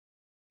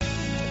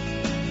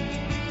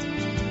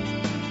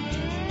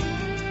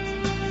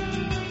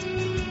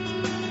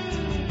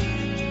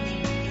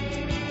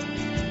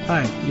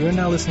Hi, you are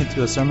now listening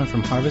to a sermon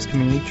from Harvest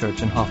Community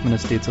Church in Hoffman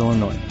Estates,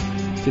 Illinois.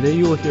 Today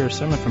you will hear a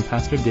sermon from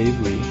Pastor Dave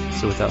Lee,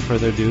 so without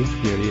further ado,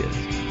 here he is.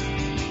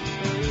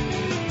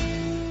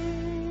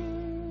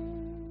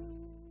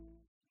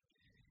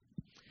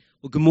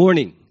 Well, good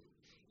morning.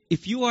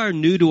 If you are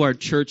new to our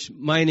church,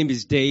 my name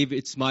is Dave.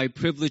 It's my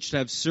privilege to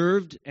have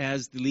served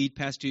as the lead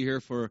pastor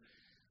here for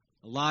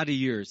a lot of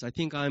years. I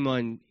think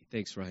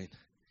thanks Ryan,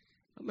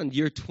 I'm on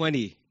year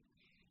 20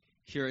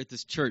 here at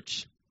this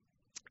church.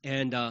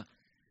 And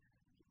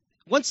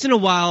once in a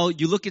while,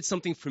 you look at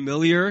something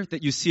familiar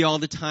that you see all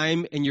the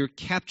time, and you're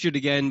captured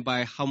again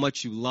by how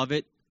much you love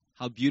it,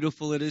 how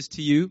beautiful it is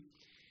to you.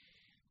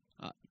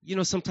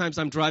 Sometimes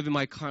I'm driving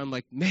my car, I'm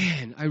like,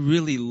 man, I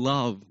really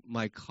love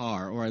my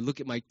car. Or I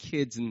look at my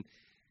kids, and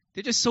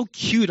they're just so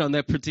cute on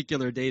that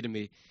particular day to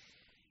me.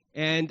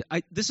 And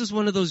this is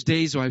one of those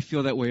days where I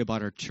feel that way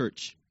about our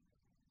church.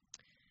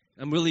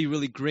 I'm really,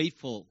 really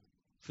grateful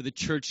for the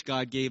church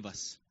God gave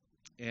us.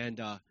 And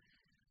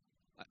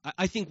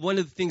I think one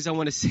of the things I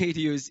want to say to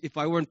you is if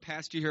I weren't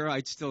pastor here,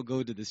 I'd still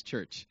go to this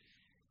church.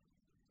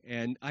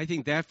 And I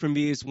think that for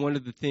me is one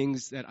of the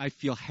things that I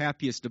feel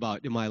happiest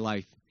about in my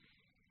life,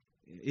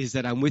 is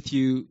that I'm with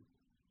you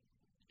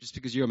just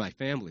because you're my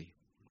family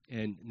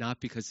and not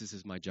because this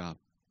is my job.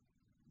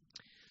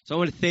 So I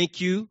want to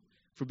thank you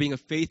for being a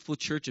faithful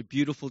church, a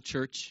beautiful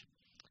church.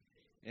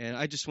 And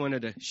I just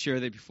wanted to share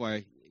that before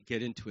I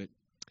get into it.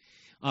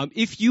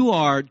 If you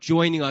are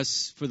joining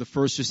us for the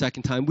first or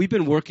second time, we've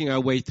been working our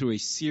way through a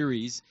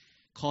series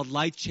called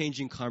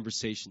Life-Changing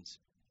Conversations.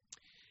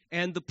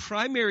 And the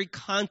primary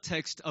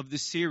context of the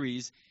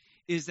series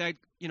is that,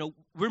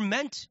 we're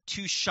meant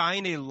to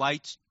shine a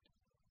light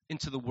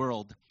into the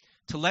world,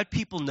 to let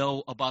people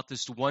know about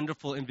this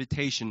wonderful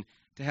invitation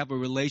to have a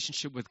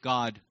relationship with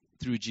God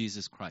through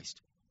Jesus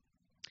Christ.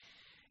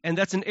 And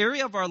that's an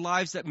area of our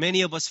lives that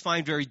many of us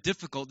find very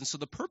difficult. And so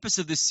the purpose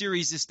of this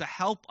series is to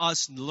help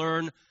us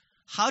learn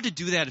how to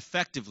do that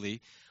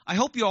effectively. I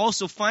hope you're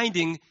also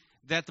finding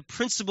that the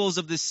principles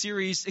of this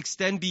series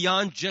extend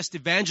beyond just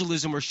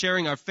evangelism or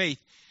sharing our faith,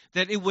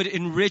 that it would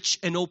enrich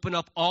and open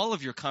up all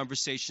of your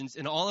conversations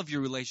and all of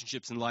your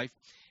relationships in life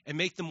and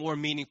make them more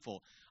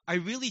meaningful. I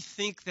really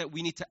think that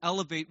we need to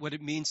elevate what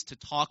it means to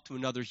talk to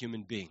another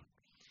human being,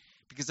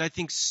 because I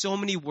think so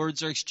many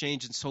words are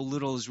exchanged and so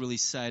little is really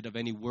said of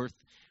any worth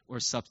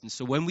or substance.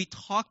 So when we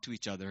talk to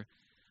each other,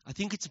 I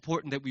think it's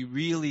important that we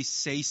really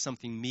say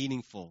something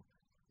meaningful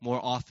more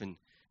often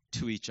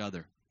to each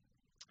other.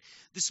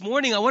 This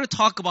morning, I want to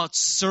talk about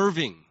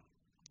serving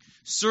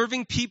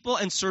people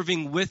and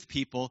serving with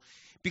people,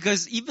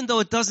 because even though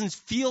it doesn't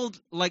feel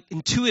like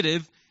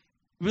intuitive,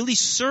 really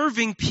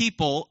serving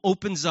people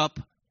opens up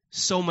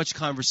so much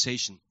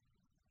conversation.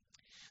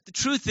 The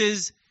truth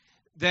is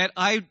that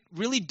I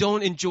really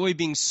don't enjoy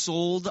being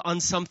sold on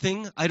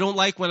something. I don't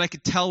like when I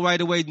could tell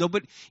right away.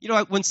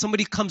 When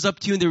somebody comes up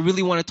to you and they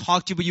really want to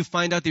talk to you, but you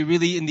find out they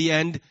really, in the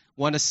end,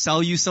 want to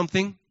sell you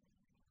something.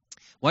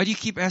 Why do you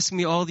keep asking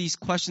me all these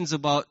questions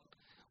about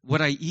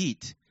what I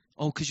eat?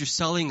 Oh, because you're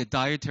selling a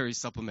dietary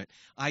supplement.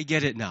 I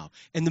get it now.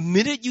 And the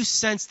minute you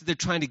sense that they're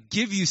trying to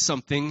give you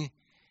something,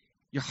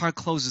 your heart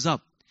closes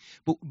up.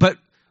 But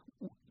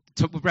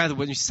rather,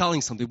 when you're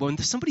selling something, but when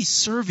somebody's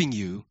serving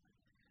you,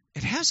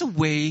 it has a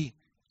way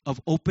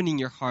of opening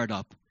your heart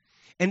up.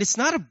 And it's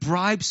not a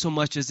bribe so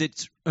much as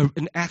it's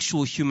an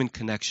actual human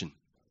connection.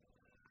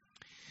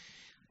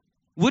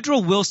 Woodrow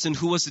Wilson,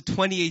 who was the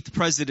 28th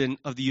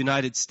president of the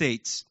United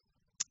States,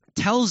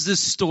 tells this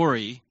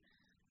story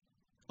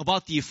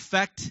about the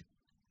effect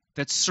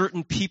that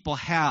certain people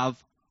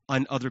have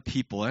on other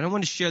people. And I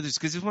want to share this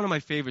because it's one of my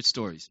favorite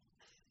stories.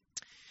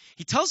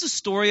 He tells a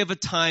story of a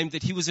time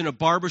that he was in a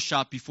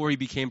barbershop before he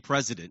became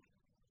president.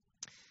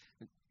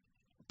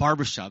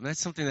 Barbershop, that's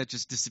something that's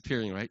just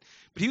disappearing, right?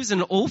 But he was in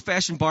an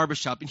old-fashioned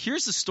barbershop, and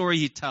here's the story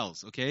he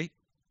tells, okay?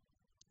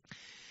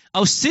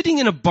 I was sitting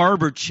in a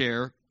barber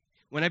chair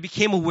when I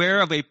became aware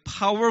of a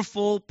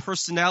powerful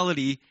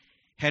personality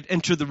had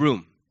entered the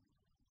room.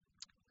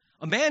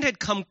 A man had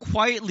come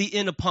quietly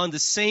in upon the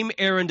same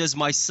errand as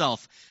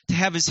myself, to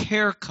have his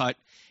hair cut,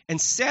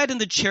 and sat in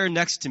the chair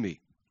next to me.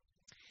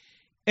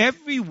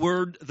 Every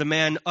word the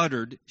man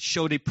uttered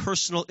showed a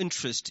personal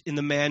interest in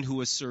the man who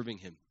was serving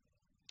him.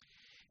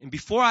 And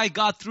before I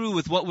got through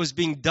with what was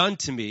being done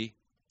to me,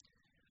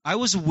 I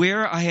was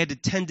aware I had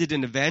attended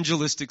an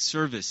evangelistic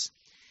service,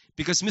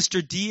 because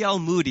Mr. D.L.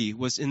 Moody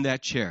was in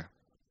that chair.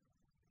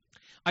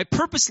 I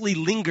purposely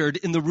lingered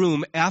in the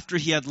room after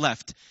he had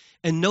left,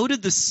 and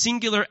noted the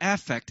singular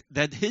affect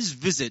that his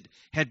visit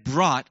had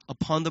brought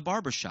upon the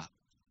barbershop.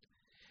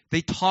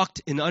 They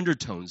talked in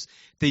undertones.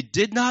 They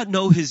did not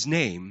know his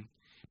name,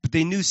 but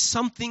they knew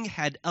something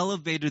had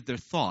elevated their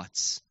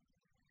thoughts.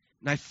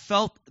 And I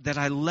felt that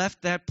I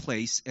left that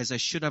place as I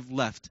should have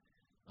left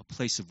a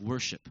place of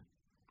worship.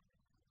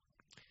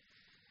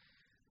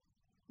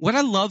 What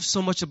I love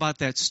so much about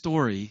that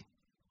story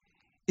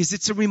is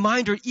it's a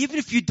reminder, even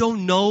if you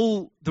don't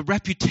know the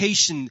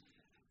reputation,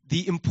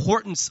 the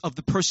importance of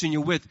the person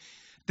you're with,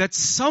 that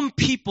some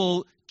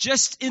people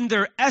just in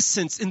their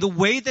essence, in the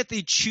way that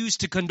they choose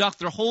to conduct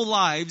their whole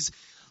lives,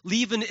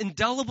 leave an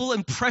indelible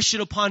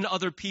impression upon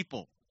other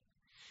people.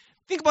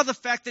 Think about the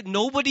fact that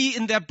nobody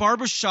in that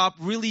barbershop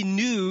really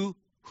knew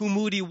who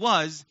Moody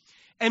was.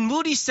 And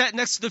Moody sat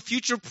next to the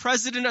future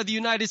president of the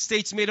United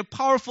States, made a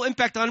powerful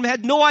impact on him,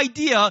 had no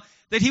idea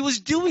that he was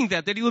doing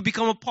that he would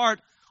become a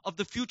part of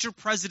the future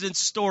president's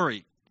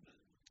story.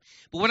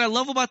 But what I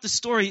love about the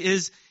story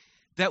is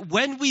that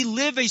when we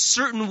live a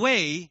certain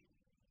way,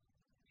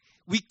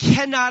 we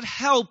cannot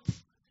help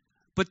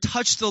but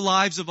touch the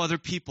lives of other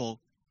people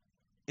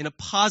in a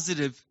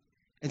positive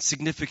and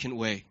significant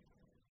way.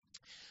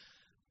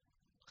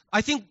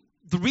 I think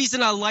the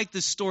reason I like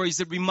this story is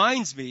it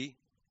reminds me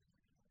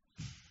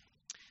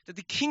that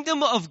the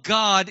kingdom of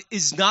God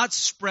is not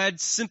spread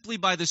simply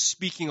by the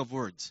speaking of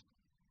words.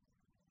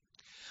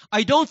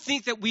 I don't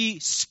think that we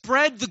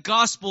spread the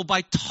gospel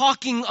by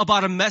talking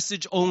about a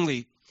message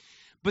only,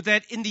 but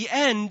that in the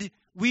end,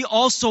 we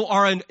also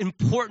are an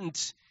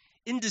important,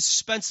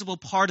 indispensable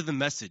part of the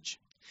message.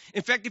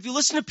 In fact, if you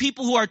listen to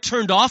people who are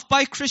turned off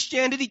by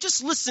Christianity,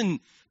 just listen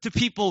to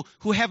people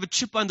who have a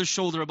chip on their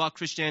shoulder about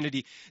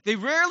Christianity. They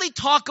rarely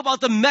talk about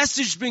the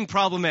message being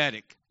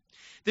problematic.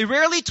 They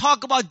rarely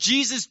talk about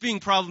Jesus being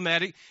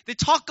problematic. They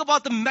talk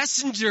about the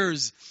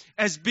messengers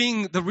as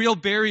being the real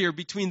barrier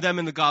between them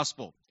and the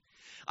gospel.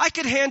 I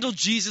could handle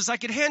Jesus. I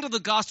could handle the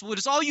gospel. It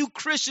is all you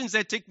Christians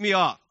that tick me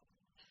off.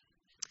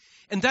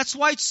 And that's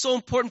why it's so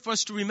important for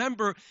us to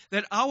remember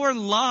that our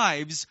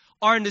lives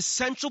are an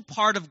essential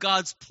part of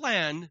God's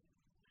plan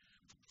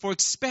for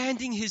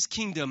expanding his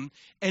kingdom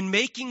and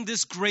making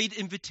this great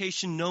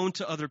invitation known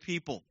to other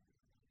people.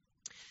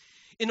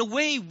 In a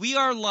way, we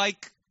are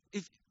like,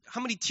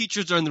 how many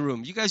teachers are in the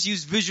room? You guys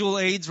use visual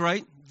aids,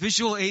 right?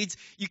 Visual aids.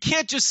 You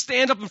can't just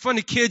stand up in front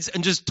of kids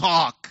and just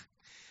talk.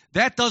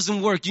 That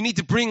doesn't work. You need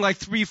to bring like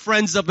 3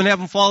 friends up and have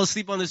them fall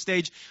asleep on the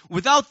stage.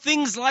 Without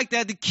things like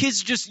that, the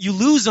kids you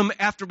lose them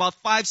after about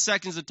 5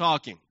 seconds of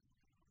talking.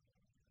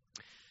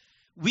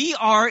 We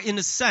are, in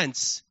a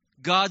sense,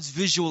 God's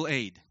visual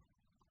aid.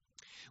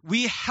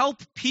 We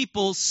help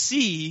people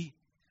see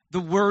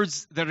the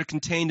words that are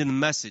contained in the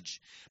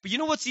message. But you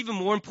know what's even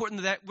more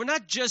important than that? We're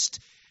not just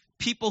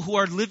people who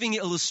are living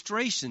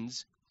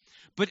illustrations,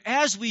 but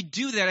as we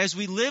do that, as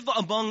we live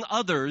among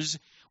others,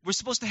 we're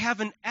supposed to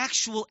have an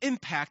actual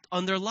impact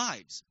on their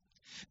lives.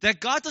 That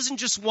God doesn't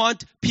just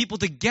want people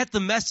to get the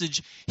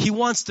message, he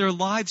wants their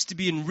lives to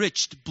be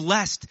enriched,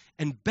 blessed,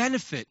 and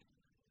benefit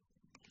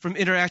from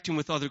interacting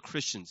with other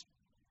Christians.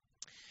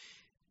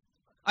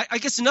 I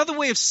guess another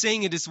way of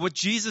saying it is what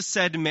Jesus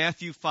said in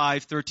Matthew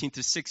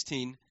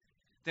 5:13-16,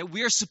 that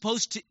we are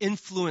supposed to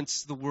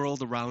influence the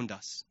world around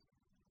us.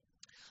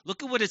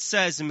 Look at what it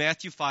says in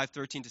Matthew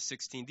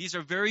 5:13-16. These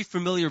are very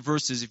familiar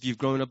verses if you've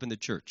grown up in the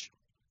church.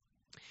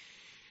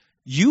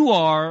 You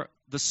are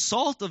the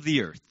salt of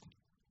the earth,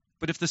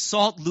 but if the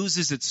salt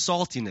loses its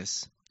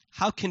saltiness,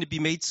 how can it be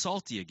made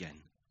salty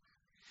again?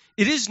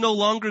 It is no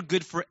longer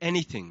good for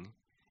anything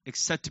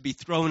except to be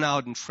thrown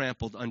out and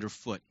trampled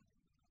underfoot.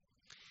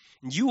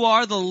 You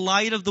are the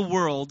light of the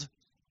world.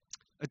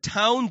 A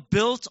town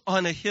built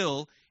on a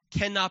hill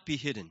cannot be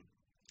hidden.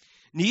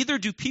 Neither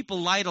do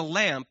people light a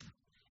lamp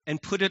and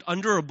put it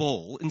under a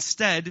bowl.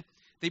 Instead,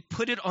 they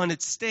put it on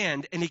its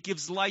stand, and it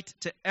gives light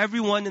to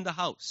everyone in the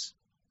house.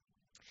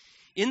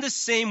 In the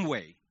same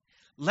way,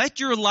 let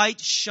your light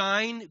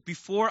shine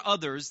before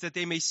others, that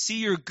they may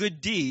see your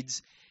good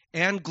deeds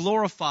and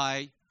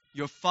glorify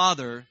your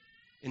Father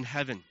in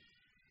heaven.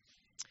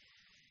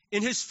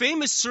 In his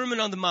famous Sermon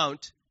on the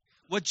Mount,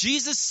 what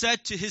Jesus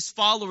said to his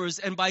followers,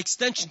 and by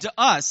extension to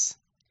us,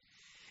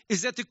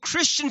 is that the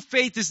Christian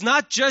faith is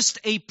not just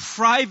a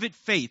private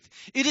faith.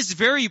 It is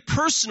very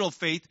personal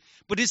faith,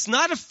 but it's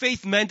not a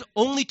faith meant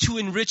only to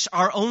enrich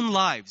our own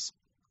lives.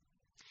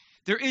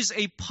 There is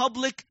a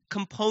public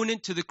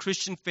component to the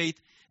Christian faith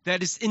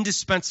that is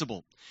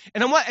indispensable.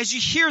 And as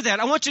you hear that,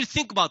 I want you to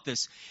think about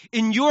this.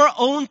 In your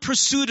own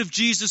pursuit of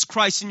Jesus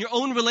Christ, in your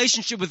own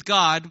relationship with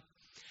God,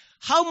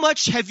 how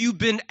much have you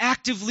been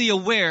actively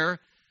aware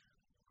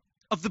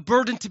of the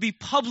burden to be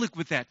public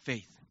with that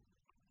faith?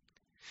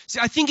 See,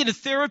 I think in a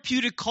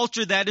therapeutic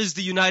culture that is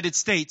the United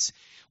States,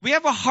 we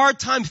have a hard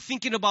time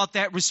thinking about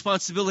that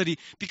responsibility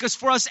because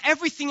for us,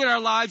 everything in our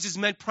lives is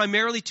meant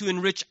primarily to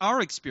enrich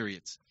our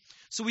experience.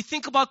 So we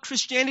think about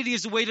Christianity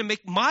as a way to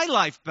make my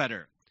life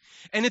better.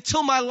 And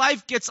until my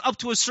life gets up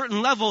to a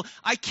certain level,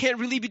 I can't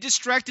really be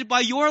distracted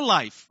by your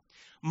life.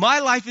 My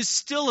life is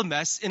still a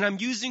mess, and I'm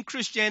using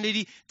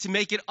Christianity to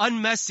make it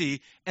unmessy.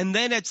 And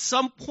then at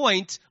some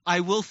point, I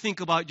will think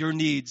about your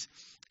needs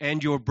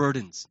and your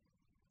burdens.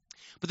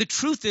 But the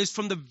truth is,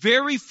 from the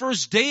very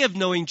first day of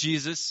knowing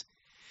Jesus,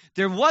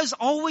 there was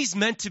always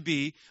meant to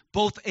be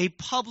both a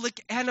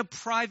public and a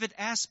private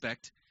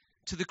aspect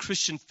to the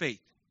Christian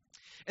faith.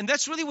 And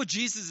that's really what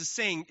Jesus is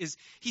saying, is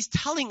he's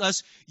telling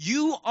us,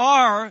 you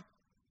are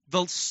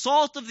the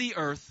salt of the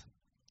earth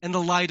and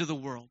the light of the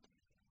world.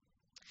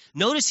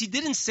 Notice he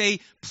didn't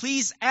say,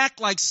 please act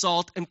like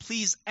salt and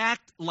please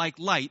act like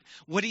light.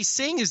 What he's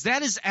saying is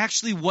that is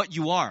actually what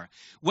you are.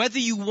 Whether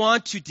you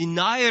want to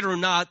deny it or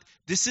not,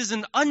 this is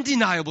an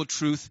undeniable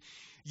truth.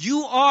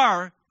 You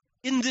are,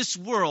 in this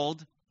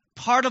world,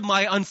 part of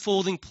my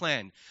unfolding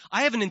plan.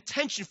 I have an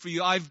intention for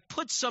you. I've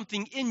put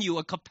something in you,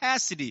 a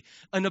capacity,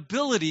 an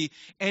ability,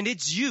 and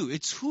it's you.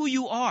 It's who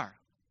you are.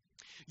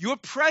 Your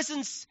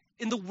presence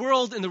in the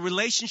world, in the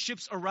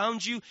relationships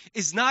around you,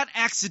 is not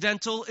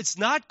accidental. It's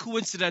not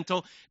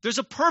coincidental. There's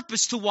a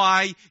purpose to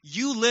why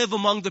you live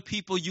among the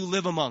people you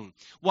live among,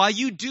 why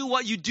you do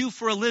what you do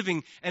for a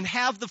living and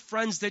have the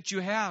friends that you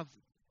have.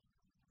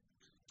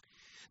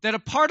 That a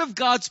part of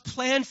God's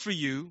plan for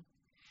you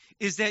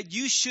is that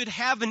you should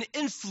have an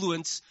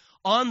influence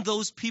on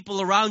those people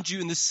around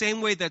you in the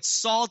same way that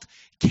salt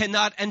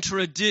cannot enter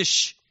a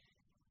dish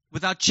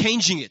without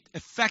changing it,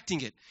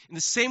 affecting it. In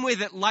the same way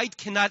that light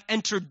cannot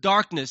enter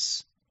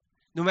darkness,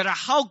 no matter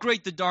how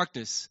great the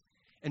darkness,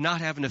 and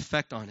not have an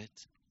effect on it.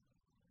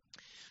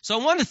 So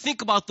I want to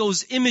think about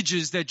those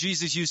images that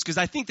Jesus used because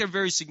I think they're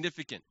very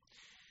significant.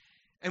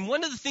 And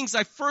one of the things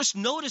I first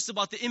noticed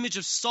about the image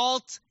of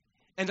salt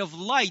and of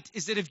light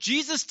is that if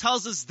Jesus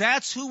tells us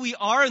that's who we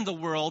are in the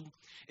world,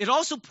 it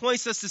also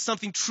points us to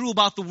something true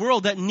about the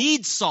world that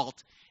needs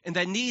salt and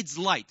that needs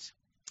light.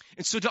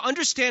 And so to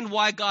understand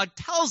why God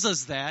tells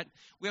us that,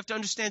 we have to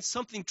understand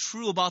something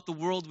true about the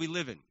world we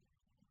live in.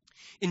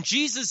 In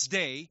Jesus'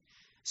 day,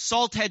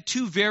 salt had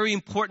two very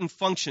important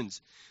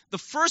functions. The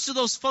first of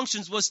those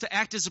functions was to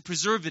act as a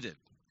preservative.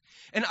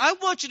 And I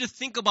want you to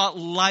think about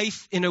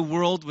life in a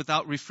world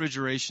without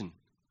refrigeration.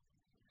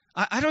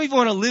 I don't even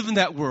want to live in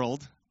that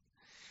world.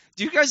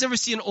 Do you guys ever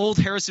see an old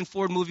Harrison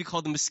Ford movie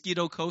called The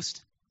Mosquito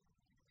Coast?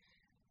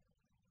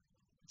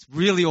 It's a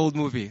really old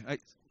movie.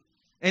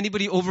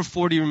 Anybody over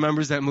 40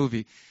 remembers that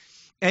movie?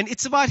 And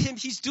it's about him.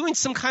 He's doing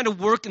some kind of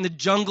work in the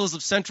jungles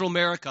of Central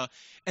America,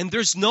 and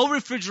there's no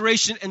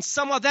refrigeration, and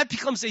somehow that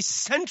becomes a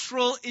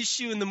central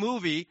issue in the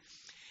movie.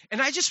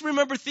 And I just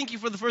remember thinking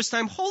for the first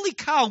time, holy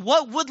cow,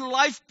 what would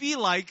life be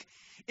like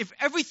if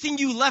everything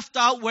you left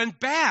out went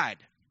bad?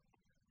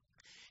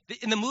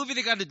 In the movie,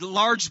 they got a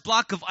large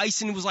block of ice,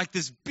 and it was like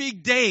this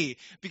big day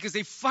because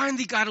they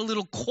finally got a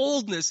little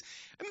coldness.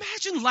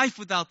 Imagine life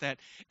without that.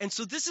 And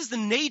so this is the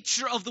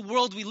nature of the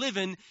world we live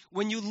in.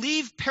 When you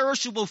leave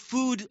perishable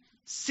food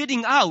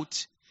sitting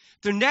out,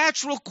 the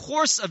natural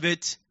course of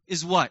it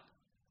is what?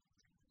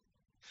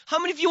 How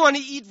many of you want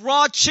to eat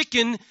raw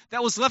chicken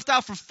that was left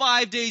out for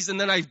 5 days and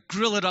then I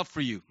grill it up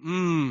for you?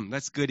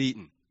 That's good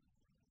eating.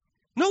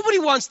 Nobody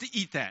wants to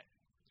eat that.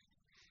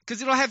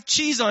 Because it'll have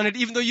cheese on it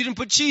even though you didn't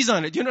put cheese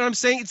on it. You know what I'm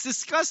saying? It's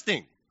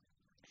disgusting.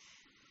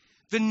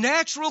 The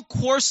natural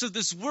course of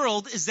this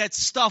world is that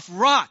stuff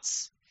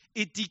rots.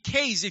 It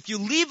decays. If you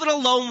leave it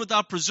alone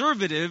without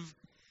preservative,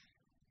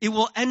 it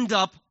will end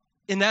up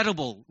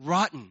inedible,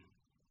 rotten,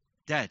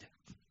 dead.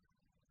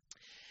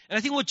 And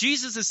I think what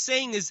Jesus is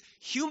saying is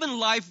human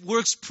life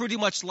works pretty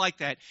much like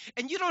that.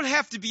 And you don't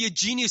have to be a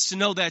genius to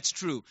know that's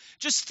true.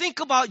 Just think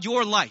about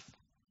your life.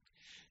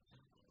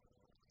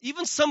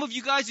 Even some of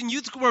you guys in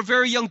youth group are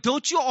very young.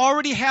 Don't you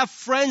already have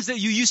friends that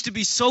you used to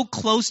be so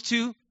close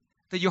to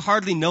that you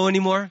hardly know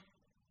anymore?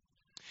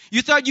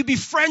 You thought you'd be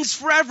friends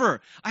forever.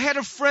 I had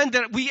a friend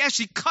that we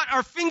actually cut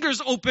our fingers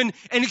open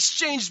and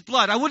exchanged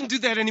blood. I wouldn't do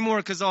that anymore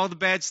because of all the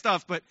bad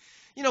stuff. But,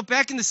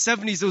 back in the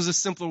 70s, it was a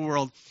simpler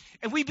world.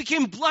 And we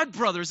became blood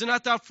brothers. And I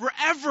thought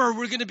forever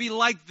we're going to be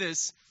like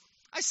this.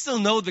 I still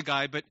know the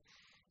guy, but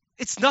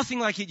it's nothing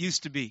like it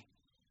used to be.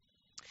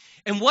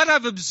 And what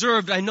I've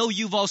observed, I know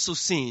you've also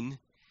seen,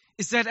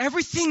 is that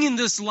everything in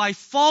this life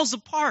falls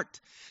apart.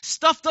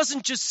 Stuff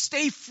doesn't just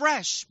stay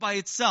fresh by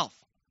itself.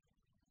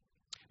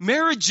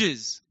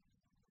 Marriages,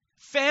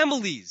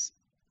 families,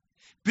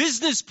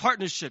 business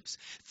partnerships,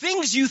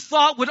 things you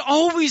thought would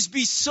always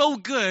be so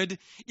good,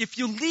 if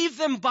you leave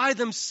them by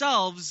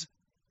themselves,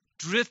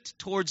 drift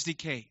towards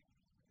decay.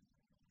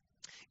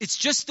 It's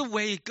just the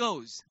way it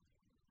goes.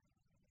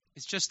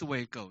 It's just the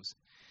way it goes.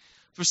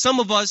 For some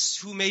of us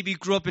who maybe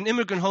grew up in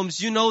immigrant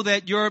homes, you know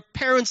that your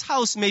parents'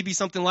 house may be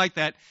something like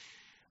that.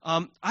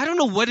 I don't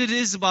know what it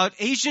is about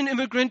Asian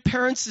immigrant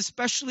parents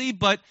especially,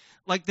 but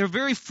they're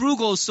very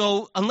frugal.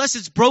 So unless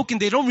it's broken,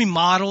 they don't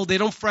remodel, they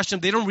don't freshen,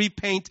 they don't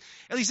repaint.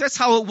 At least that's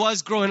how it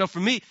was growing up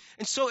for me.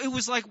 And so it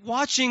was like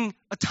watching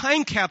a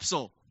time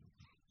capsule.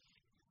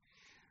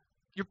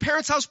 Your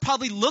parents' house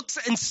probably looks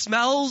and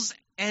smells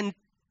and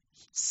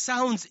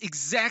sounds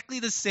exactly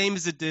the same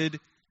as it did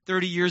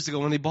 30 years ago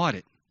when they bought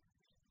it.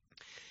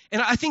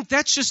 And I think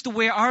that's just the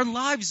way our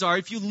lives are.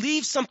 If you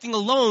leave something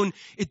alone,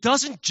 it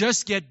doesn't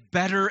just get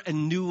better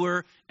and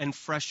newer and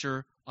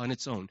fresher on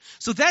its own.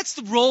 So that's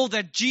the role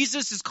that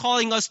Jesus is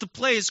calling us to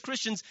play as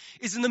Christians,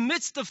 is in the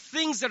midst of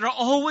things that are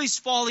always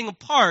falling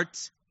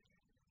apart.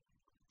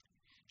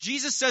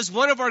 Jesus says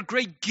one of our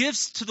great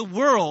gifts to the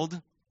world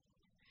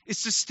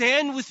is to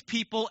stand with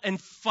people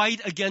and fight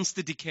against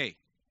the decay.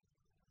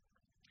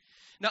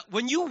 Now,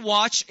 when you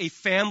watch a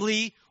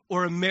family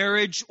or a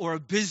marriage or a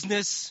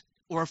business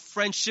or a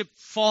friendship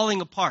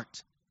falling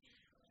apart,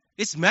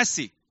 it's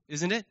messy,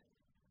 isn't it?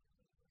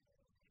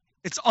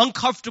 It's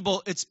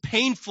uncomfortable. It's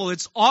painful.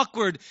 It's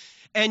awkward.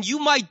 And you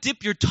might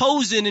dip your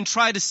toes in and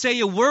try to say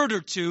a word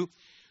or two,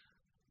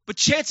 but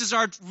chances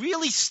are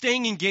really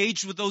staying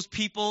engaged with those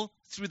people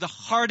through the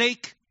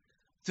heartache,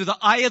 through the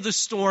eye of the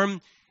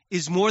storm,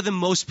 is more than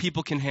most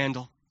people can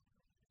handle.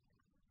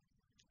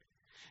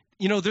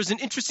 You know, there's an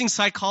interesting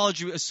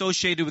psychology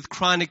associated with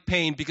chronic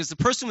pain, because the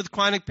person with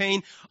chronic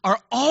pain are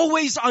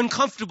always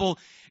uncomfortable.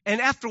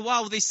 And after a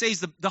while, what they say is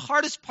the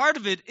hardest part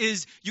of it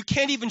is you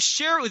can't even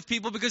share it with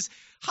people, because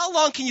how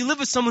long can you live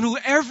with someone who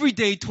every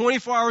day,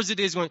 24 hours a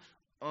day is going,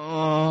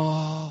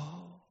 oh.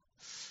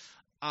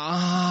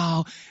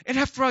 And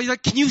after all, you're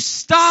like, can you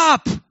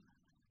stop?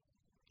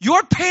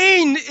 Your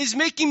pain is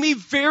making me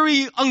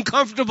very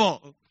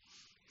uncomfortable.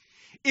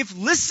 If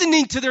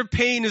listening to their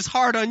pain is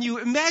hard on you,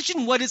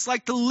 imagine what it's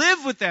like to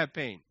live with that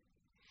pain.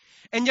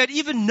 And yet,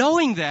 even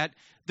knowing that,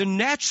 the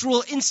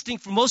natural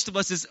instinct for most of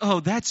us is, oh,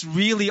 that's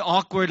really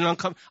awkward and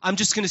uncomfortable. I'm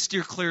just going to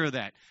steer clear of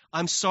that.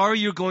 I'm sorry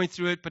you're going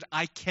through it, but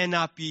I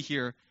cannot be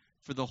here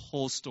for the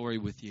whole story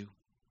with you.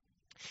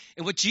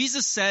 And what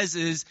Jesus says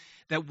is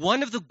that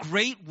one of the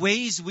great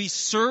ways we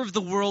serve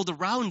the world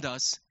around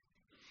us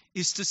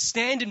is to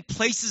stand in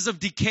places of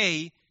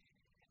decay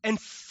and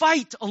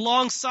fight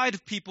alongside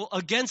of people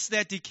against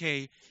that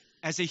decay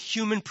as a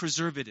human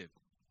preservative.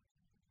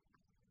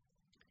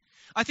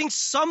 I think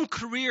some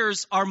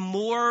careers are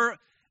more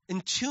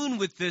in tune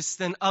with this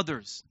than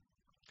others.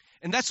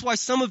 And that's why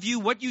some of you,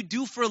 what you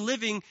do for a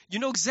living, you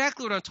know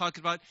exactly what I'm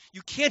talking about.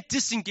 You can't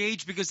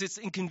disengage because it's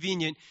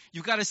inconvenient.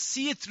 You've got to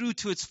see it through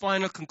to its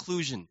final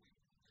conclusion.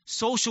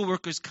 Social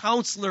workers,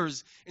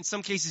 counselors, in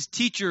some cases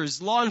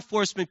teachers, law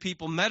enforcement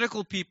people,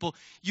 medical people,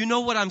 you know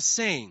what I'm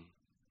saying.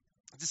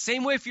 It's the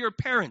same way if you're a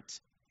parent.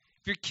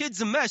 If your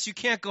kid's a mess, you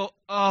can't go,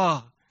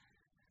 I'm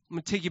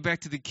going to take you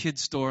back to the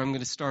kids' store. I'm going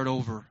to start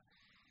over.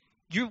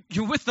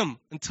 You're with them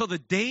until the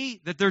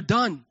day that they're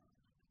done.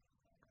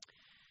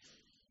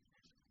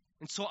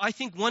 And so I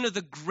think one of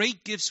the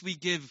great gifts we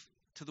give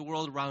to the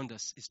world around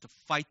us is to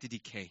fight the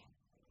decay.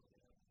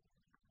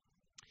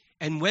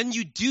 And when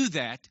you do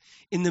that,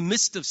 in the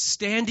midst of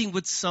standing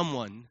with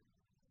someone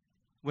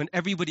when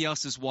everybody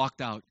else has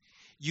walked out,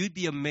 you'd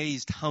be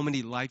amazed how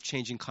many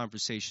life-changing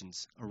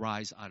conversations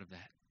arise out of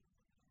that.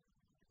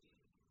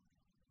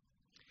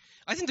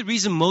 I think the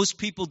reason most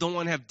people don't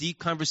want to have deep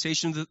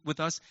conversations with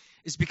us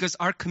is because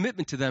our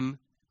commitment to them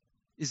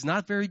is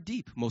not very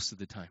deep most of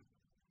the time.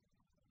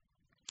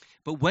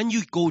 But when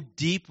you go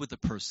deep with a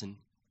person,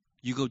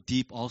 you go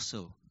deep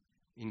also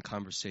in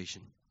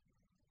conversation.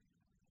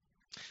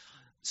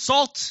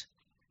 Salt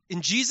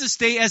in Jesus'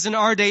 day as in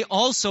our day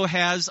also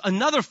has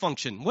another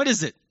function. What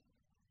is it?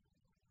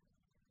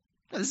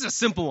 This is a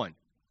simple one.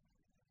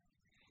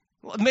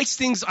 Well, it makes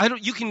things,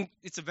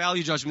 it's a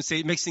value judgment, say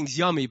it makes things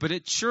yummy, but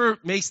it sure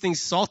makes things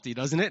salty,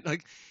 doesn't it?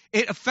 Like,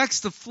 it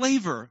affects the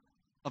flavor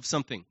of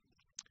something.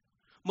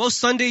 Most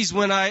Sundays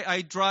when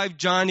I drive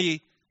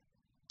Johnny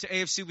to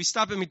AFC, we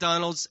stop at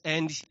McDonald's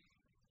and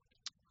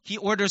he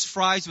orders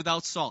fries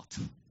without salt.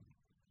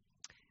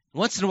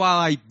 Once in a while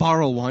I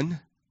borrow one.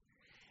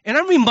 And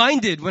I'm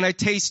reminded when I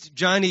taste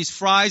Johnny's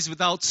fries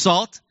without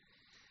salt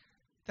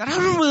that I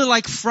don't really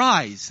like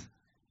fries.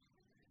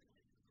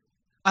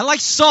 I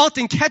like salt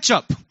and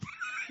ketchup.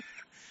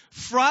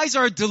 Fries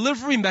are a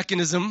delivery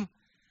mechanism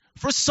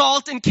for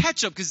salt and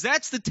ketchup because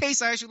that's the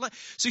taste I actually like.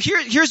 So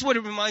here's what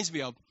it reminds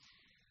me of.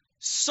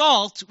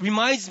 Salt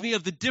reminds me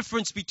of the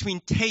difference between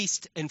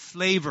taste and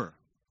flavor.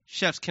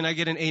 Chefs, can I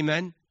get an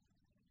amen?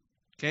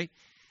 Okay.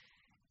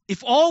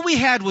 If all we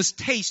had was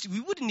taste, we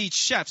wouldn't need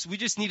chefs. We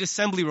just need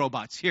assembly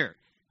robots. Here,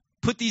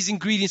 put these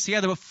ingredients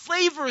together. But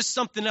flavor is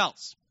something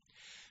else.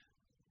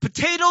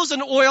 Potatoes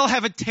and oil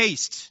have a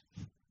taste.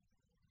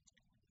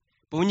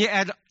 But when you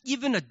add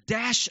even a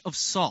dash of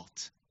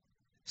salt,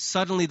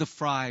 suddenly the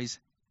fries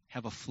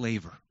have a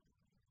flavor.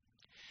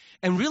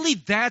 And really,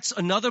 that's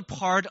another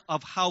part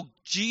of how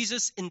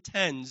Jesus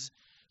intends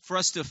for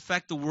us to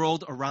affect the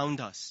world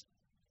around us.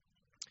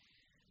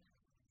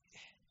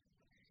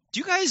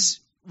 Do you guys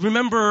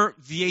remember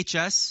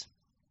VHS?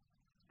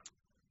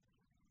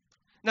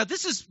 Now,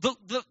 this is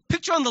the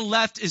picture on the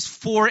left is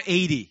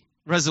 480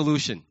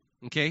 resolution.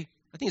 Okay,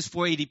 I think it's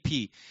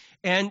 480p,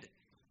 and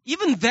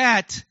even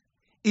that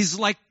is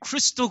like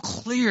crystal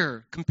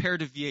clear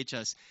compared to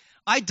VHS.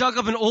 I dug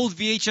up an old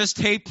VHS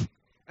tape.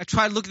 I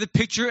tried to look at the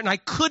picture, and I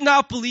could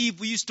not believe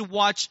we used to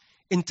watch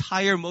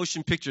entire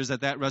motion pictures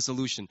at that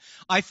resolution.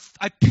 I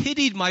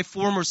pitied my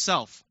former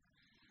self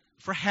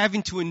for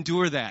having to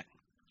endure that.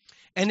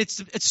 And it's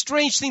a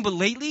strange thing, but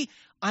lately,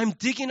 I'm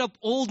digging up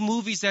old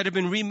movies that have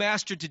been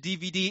remastered to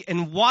DVD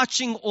and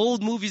watching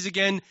old movies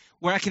again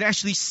where I can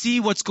actually see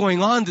what's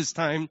going on this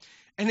time,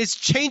 and it's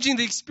changing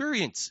the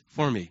experience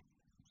for me.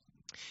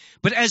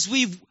 But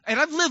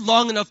I've lived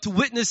long enough to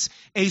witness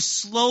a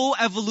slow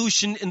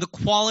evolution in the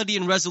quality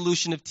and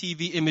resolution of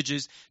TV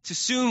images to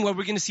soon where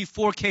we're going to see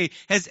 4K.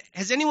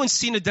 Has anyone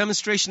seen a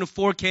demonstration of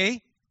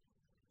 4K?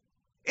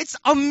 It's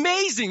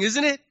amazing,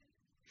 isn't it?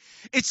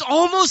 It's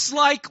almost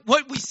like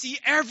what we see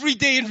every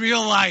day in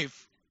real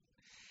life.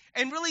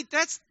 And really,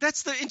 that's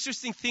the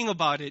interesting thing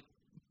about it.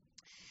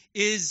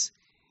 is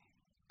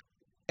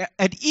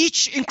at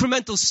each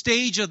incremental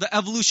stage of the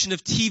evolution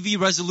of TV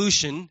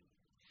resolution,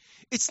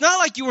 it's not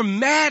like you were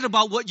mad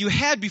about what you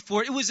had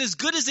before. It was as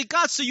good as it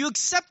got, so you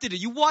accepted it.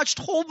 You watched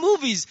whole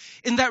movies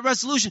in that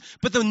resolution.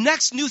 But the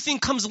next new thing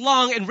comes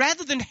along, and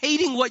rather than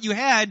hating what you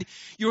had,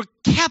 you're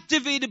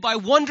captivated by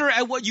wonder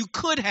at what you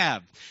could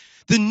have.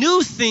 The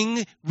new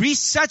thing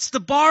resets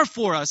the bar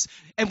for us,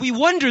 and we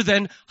wonder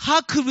then,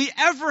 how could we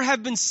ever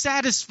have been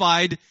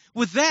satisfied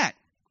with that?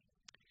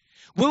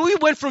 When we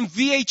went from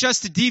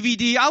VHS to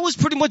DVD, I was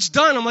pretty much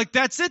done. I'm like,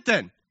 that's it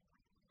then.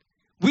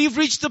 We've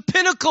reached the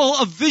pinnacle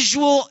of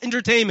visual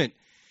entertainment.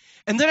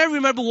 And then I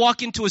remember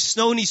walking to a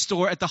Stoney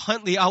store at the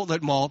Huntley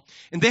Outlet Mall,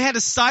 and they had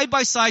a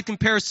side-by-side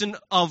comparison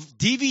of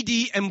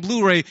DVD and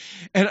Blu-ray,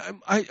 and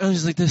I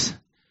was like this.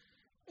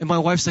 And my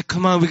wife's like,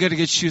 come on, we got to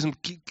get shoes. I'm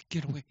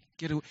get away.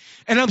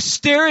 And I'm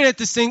staring at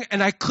this thing,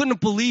 and I couldn't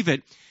believe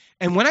it.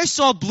 And when I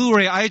saw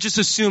Blu-ray, I just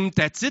assumed,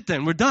 that's it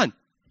then, we're done.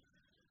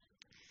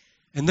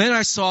 And then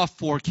I saw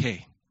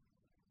 4K.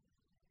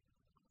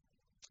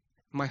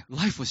 My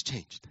life was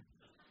changed.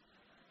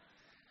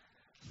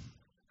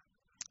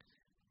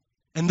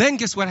 And then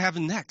guess what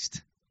happened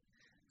next?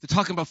 They're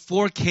talking about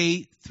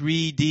 4K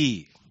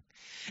 3D.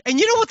 And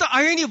you know what the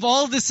irony of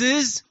all of this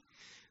is?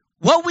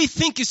 What we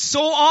think is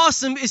so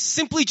awesome is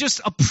simply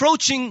just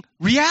approaching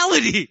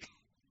reality.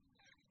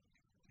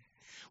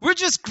 We're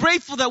just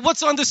grateful that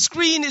what's on the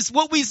screen is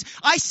what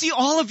I see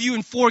all of you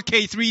in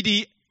 4K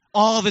 3D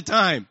all the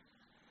time.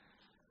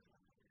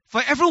 If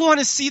I ever want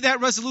to see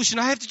that resolution,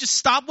 I have to just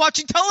stop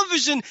watching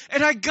television,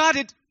 and I got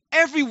it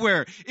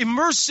everywhere.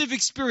 Immersive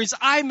experience,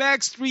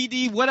 IMAX,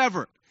 3D,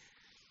 whatever.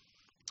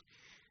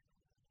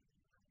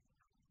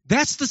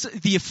 That's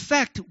the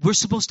effect we're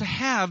supposed to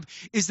have,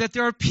 is that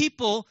there are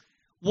people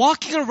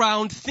walking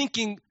around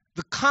thinking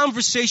the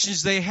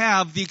conversations they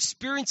have, the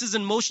experiences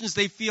and emotions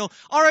they feel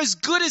are as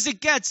good as it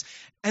gets.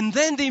 And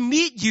then they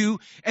meet you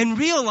and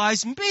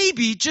realize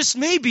maybe, just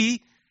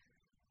maybe,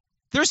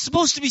 there's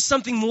supposed to be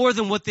something more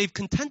than what they've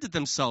contented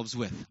themselves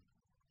with.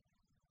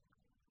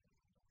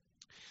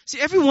 See,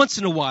 every once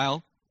in a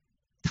while,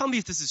 tell me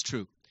if this is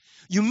true,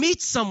 you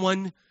meet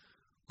someone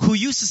who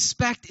you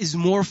suspect is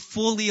more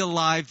fully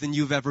alive than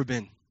you've ever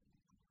been.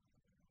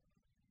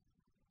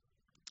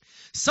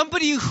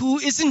 Somebody who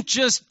isn't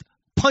just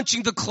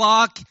punching the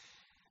clock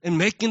and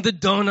making the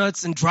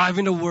donuts and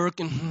driving to work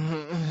and,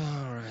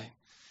 all right,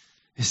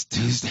 it's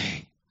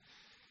Tuesday,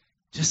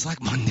 just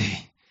like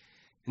Monday.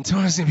 And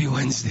tomorrow's going to be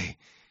Wednesday,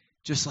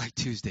 just like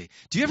Tuesday.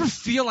 Do you ever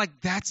feel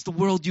like that's the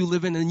world you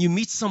live in, and you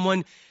meet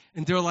someone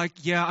and they're like,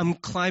 yeah, I'm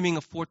climbing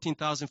a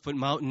 14,000-foot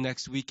mountain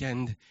next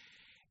weekend,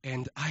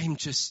 and I'm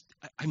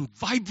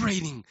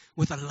vibrating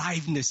with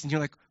aliveness. And you're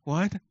like,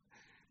 what?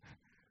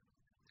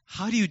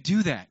 How do you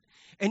do that?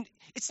 And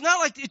it's not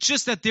like it's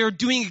just that they're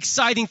doing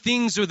exciting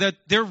things or that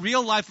their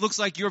real life looks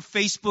like your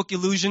Facebook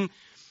illusion.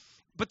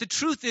 But the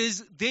truth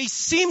is, they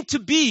seem to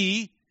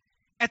be,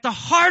 at the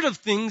heart of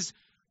things,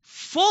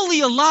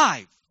 fully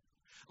alive.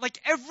 Like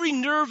every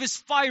nerve is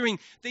firing.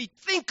 They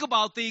think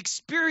about, they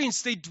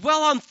experience, they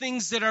dwell on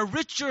things that are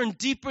richer and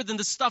deeper than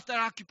the stuff that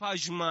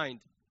occupies your mind.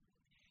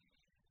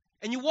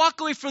 And you walk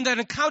away from that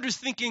encounter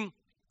thinking,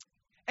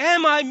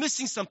 am I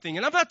missing something?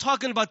 And I'm not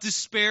talking about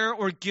despair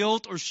or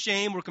guilt or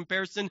shame or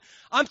comparison.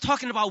 I'm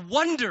talking about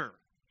wonder,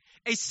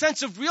 a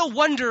sense of real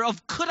wonder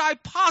of, could I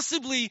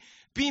possibly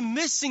be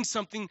missing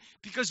something?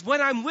 Because when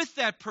I'm with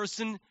that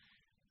person,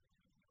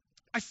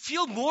 I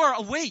feel more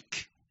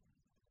awake.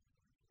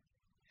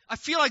 I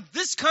feel like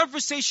this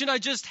conversation I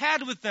just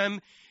had with them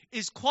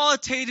is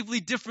qualitatively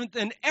different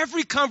than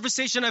every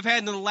conversation I've had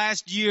in the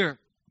last year.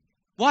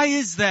 Why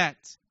is that?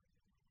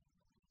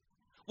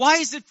 Why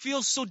does it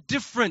feel so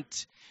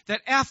different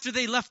that after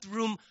they left the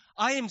room,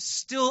 I am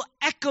still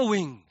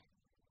echoing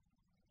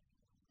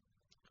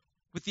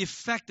with the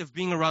effect of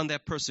being around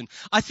that person?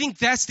 I think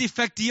that's the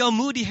effect D.L.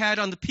 Moody had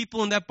on the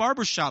people in that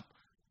barbershop.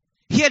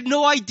 He had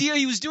no idea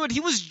he was doing it. He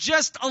was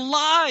just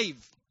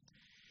alive.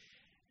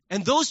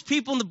 And those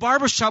people in the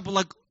barbershop were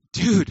like,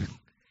 dude,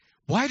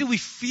 why do we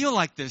feel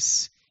like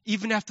this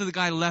even after the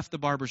guy left the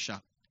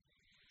barbershop?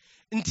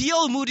 In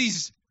D.L.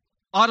 Moody's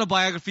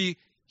autobiography,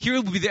 here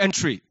will be the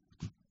entry.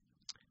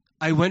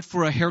 I went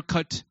for a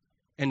haircut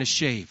and a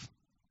shave.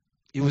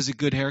 It was a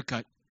good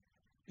haircut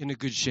and a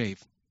good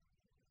shave.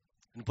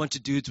 And a bunch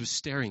of dudes were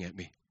staring at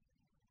me.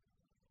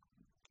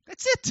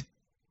 That's it.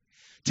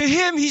 To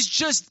him, he's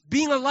just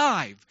being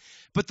alive.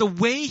 But the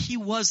way he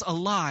was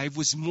alive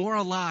was more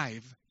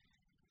alive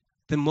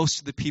than most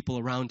of the people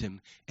around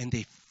him. And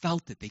they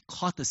felt it. They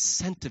caught the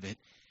scent of it.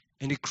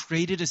 And it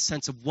created a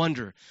sense of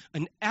wonder,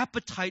 an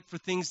appetite for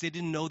things they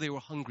didn't know they were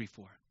hungry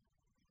for.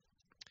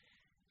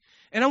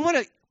 And I want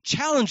to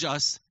challenge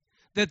us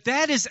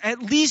that is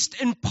at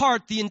least in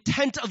part the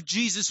intent of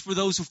Jesus for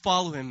those who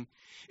follow him,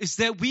 is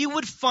that we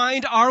would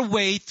find our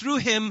way through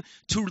him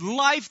to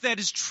life that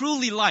is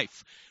truly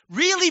life.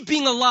 Really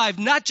being alive,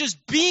 not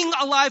just being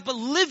alive, but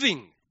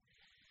living.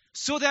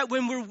 So that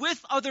when we're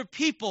with other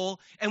people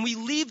and we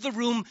leave the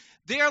room,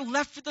 they are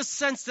left with the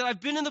sense that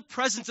I've been in the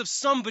presence of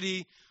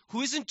somebody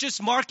who isn't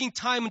just marking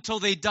time until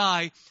they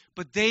die,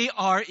 but they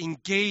are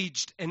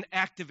engaged and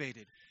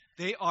activated.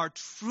 They are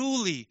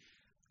truly,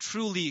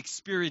 truly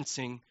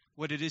experiencing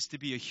what it is to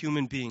be a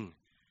human being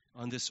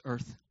on this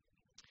earth.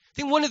 I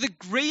think one of the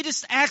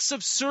greatest acts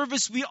of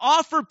service we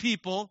offer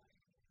people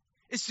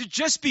is to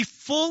just be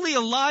fully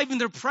alive in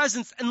their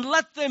presence and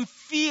let them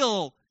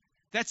feel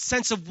that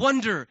sense of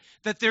wonder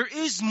that there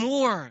is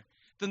more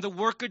than the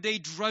workaday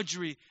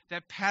drudgery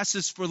that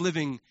passes for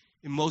living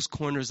in most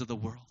corners of the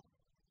world.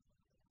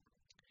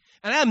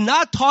 And I'm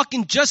not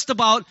talking just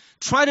about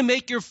trying to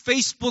make your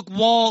Facebook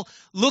wall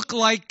look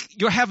like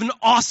you're having an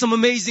awesome,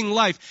 amazing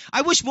life.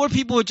 I wish more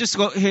people would just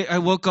go, hey, I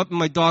woke up and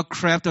my dog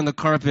crapped on the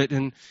carpet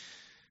and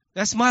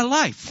that's my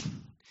life.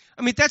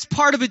 I mean, that's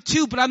part of it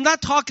too, but I'm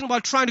not talking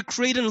about trying to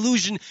create an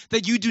illusion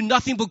that you do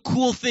nothing but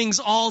cool things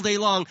all day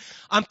long.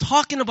 I'm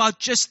talking about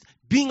just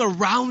being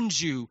around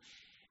you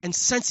and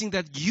sensing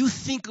that you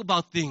think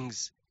about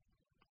things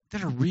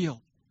that are real,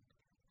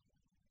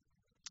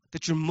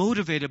 that you're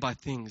motivated by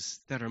things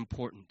that are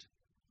important.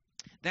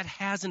 That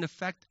has an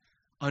effect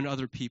on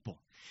other people.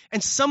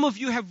 And some of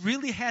you have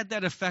really had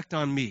that effect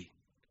on me.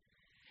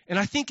 And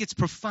I think it's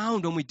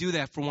profound when we do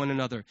that for one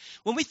another.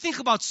 When we think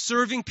about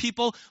serving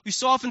people, we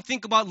so often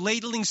think about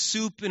ladling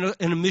soup in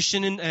a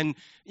mission and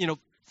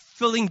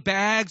filling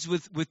bags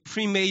with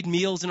pre-made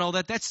meals and all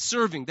that. That's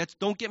serving.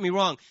 Don't get me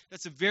wrong.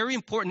 That's a very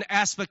important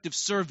aspect of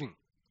serving.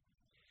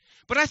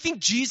 But I think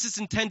Jesus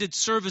intended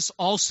service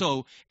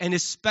also and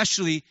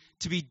especially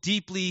to be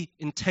deeply,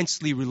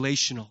 intensely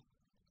relational.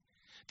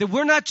 That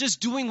we're not just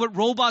doing what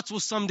robots will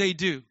someday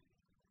do,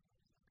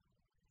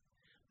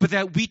 but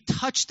that we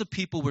touch the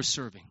people we're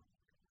serving.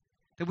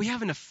 That we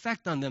have an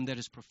effect on them that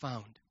is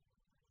profound.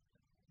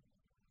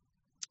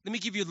 Let me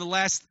give you the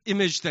last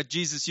image that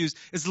Jesus used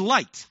is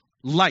light.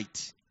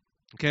 Light.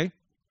 Okay?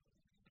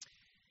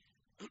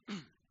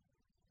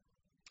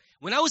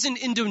 When I was in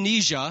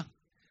Indonesia,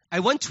 I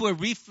went to a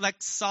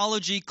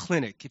reflexology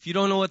clinic. If you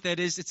don't know what that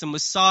is, it's a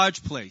massage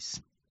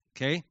place.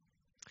 Okay?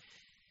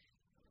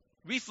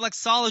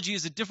 Reflexology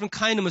is a different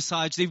kind of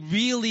massage. They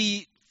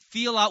really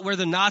feel out where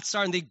the knots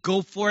are and they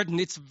go for it, and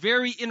it's a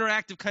very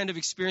interactive kind of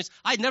experience.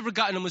 I'd never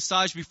gotten a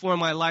massage before in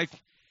my life.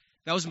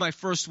 That was my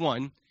first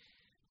one.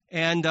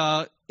 And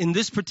in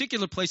this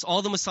particular place,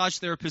 all the massage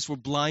therapists were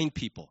blind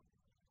people.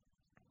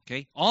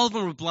 Okay? All of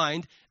them were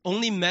blind.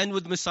 Only men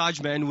would massage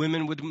men,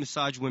 women would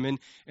massage women,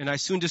 and I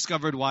soon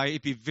discovered why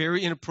it'd be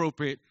very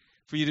inappropriate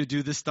for you to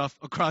do this stuff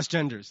across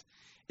genders.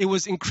 It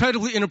was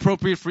incredibly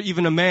inappropriate for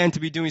even a man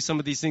to be doing some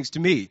of these things to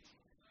me.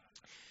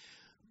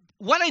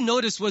 What I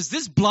noticed was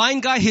this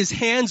blind guy, his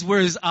hands were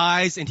his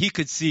eyes, and he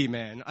could see,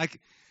 man.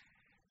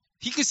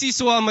 He could see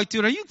so well. I'm like,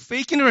 dude, are you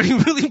faking or are you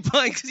really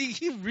blind? Because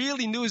he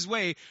really knew his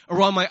way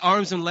around my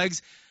arms and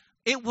legs.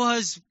 It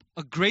was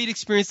a great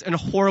experience and a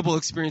horrible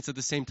experience at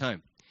the same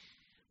time.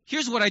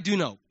 Here's what I do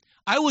know.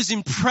 I was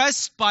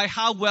impressed by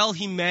how well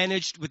he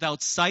managed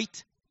without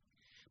sight.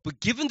 But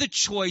given the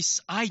choice,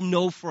 I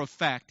know for a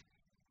fact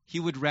he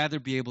would rather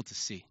be able to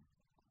see.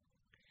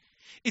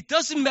 It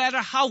doesn't matter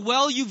how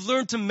well you've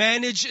learned to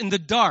manage in the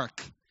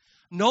dark.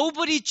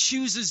 Nobody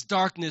chooses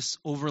darkness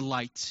over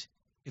light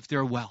if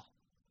they're well.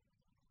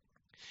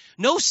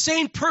 No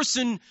sane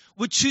person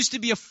would choose to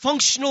be a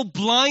functional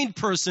blind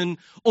person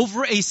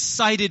over a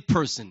sighted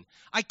person.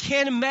 I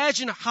can't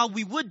imagine how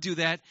we would do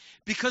that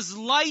because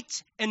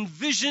light and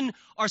vision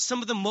are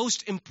some of the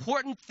most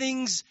important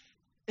things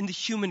in the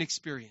human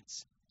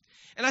experience.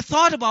 And I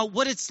thought about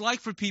what it's like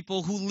for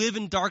people who live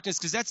in darkness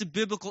because that's a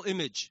biblical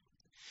image.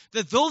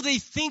 That though they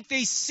think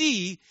they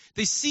see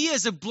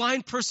as a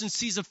blind person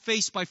sees a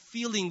face by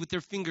feeling with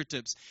their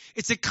fingertips.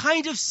 It's a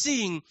kind of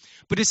seeing,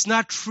 but it's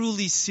not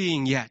truly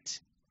seeing yet.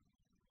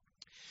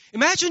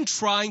 Imagine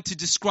trying to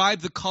describe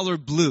the color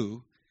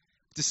blue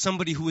to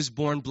somebody who was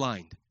born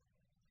blind.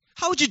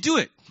 How would you do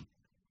it?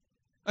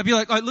 I'd be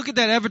like, all right, look at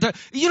that Avatar.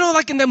 You know,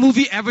 like in that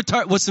movie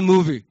Avatar, what's the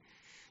movie?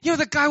 You know,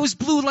 the guy was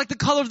blue like the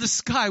color of the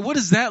sky. What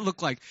does that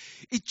look like?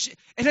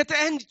 And at the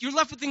end, you're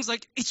left with things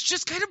like, it's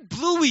just kind of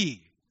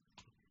bluey.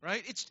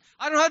 Right?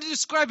 I don't know how to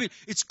describe it.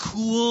 It's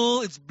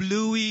cool. It's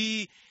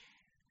bluey.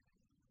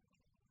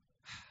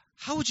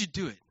 How would you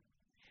do it?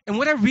 And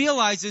what I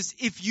realize is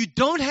if you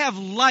don't have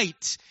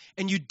light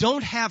and you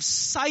don't have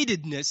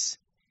sightedness,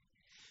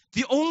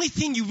 the only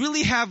thing you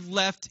really have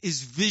left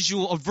is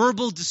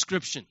verbal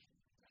description.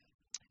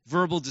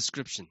 Verbal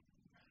description.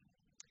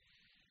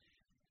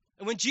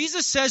 And when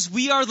Jesus says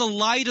we are the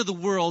light of the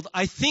world,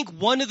 I think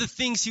one of the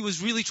things he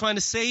was really trying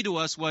to say to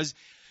us was,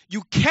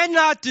 you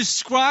cannot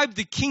describe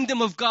the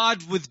kingdom of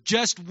God with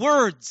just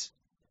words.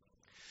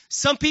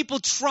 Some people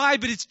try,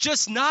 but it's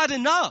just not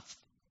enough.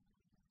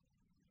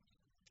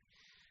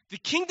 The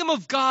kingdom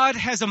of God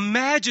has a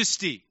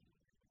majesty,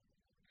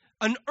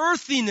 an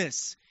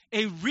earthiness,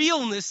 a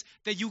realness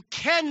that you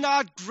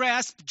cannot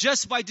grasp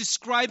just by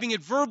describing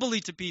it verbally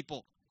to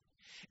people.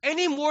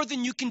 Any more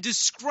than you can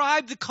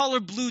describe the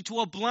color blue to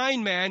a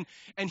blind man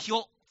and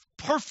he'll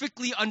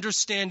perfectly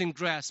understand and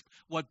grasp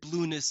what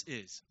blueness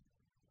is.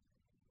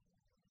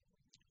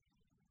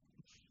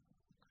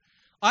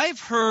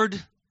 I've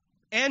heard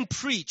and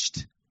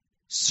preached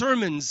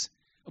sermons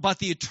about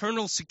the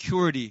eternal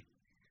security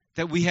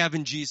that we have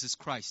in Jesus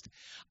Christ.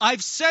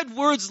 I've said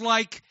words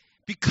like,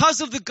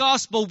 because of the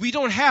gospel, we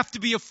don't have to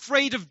be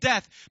afraid of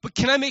death. But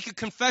can I make a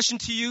confession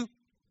to you?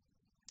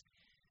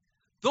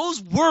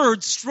 Those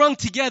words strung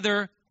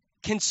together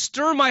can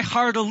stir my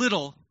heart a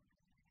little.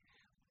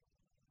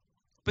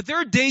 But there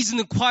are days in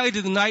the quiet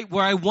of the night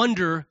where I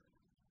wonder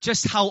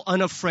just how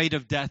unafraid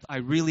of death I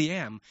really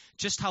am.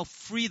 Just how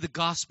free the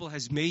gospel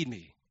has made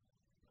me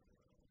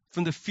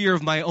from the fear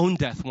of my own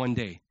death one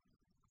day.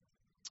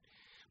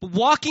 But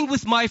walking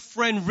with my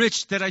friend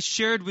Rich, that I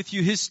shared with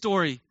you his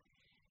story,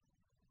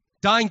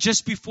 dying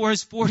just before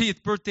his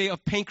 40th birthday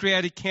of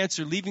pancreatic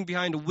cancer, leaving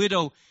behind a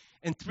widow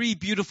and 3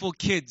 beautiful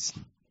kids.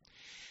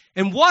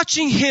 And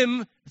watching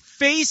him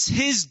face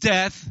his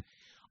death,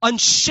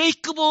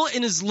 unshakable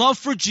in his love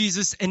for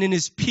Jesus and in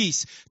his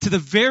peace to the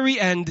very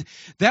end,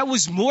 that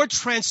was more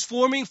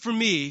transforming for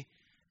me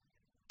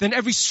than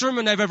every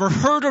sermon I've ever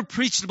heard or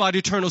preached about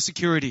eternal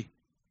security,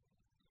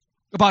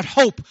 about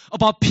hope,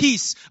 about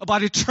peace,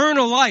 about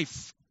eternal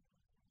life.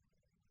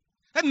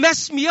 That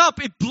messed me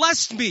up. It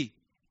blessed me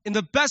in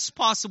the best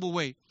possible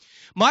way.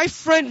 My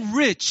friend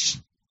Rich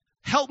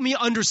helped me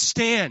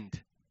understand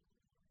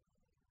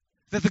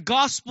that the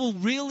gospel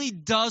really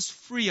does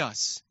free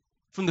us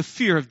from the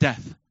fear of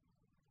death.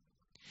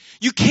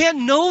 You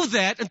can't know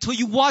that until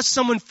you watch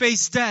someone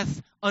face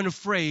death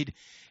unafraid,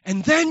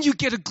 and then you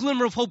get a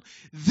glimmer of hope.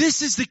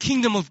 This is the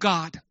kingdom of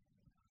God.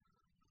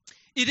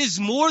 It is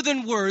more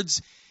than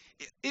words.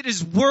 It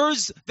is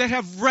words that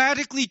have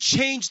radically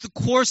changed the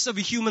course of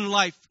a human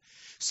life,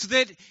 so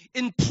that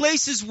in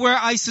places where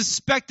I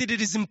suspected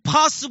it is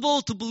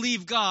impossible to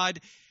believe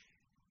God,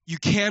 you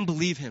can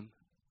believe him.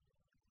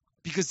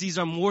 Because these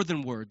are more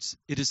than words.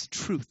 It is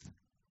truth.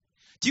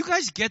 Do you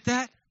guys get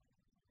that?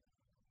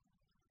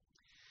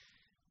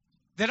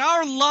 That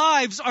our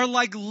lives are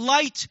like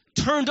light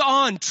turned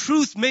on,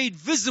 truth made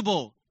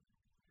visible.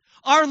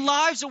 Our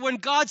lives are when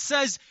God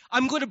says,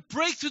 I'm going to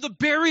break through the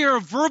barrier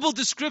of verbal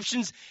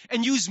descriptions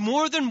and use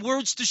more than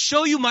words to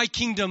show you my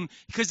kingdom,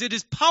 because it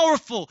is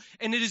powerful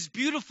and it is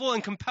beautiful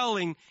and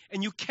compelling,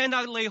 and you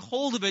cannot lay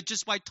hold of it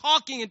just by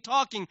talking and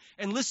talking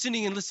and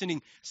listening and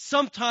listening.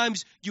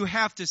 Sometimes you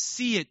have to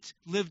see it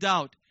lived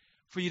out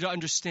for you to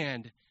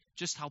understand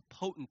just how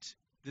potent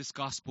this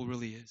gospel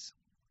really is.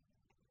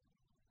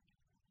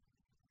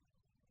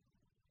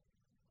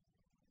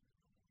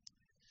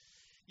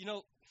 You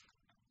know,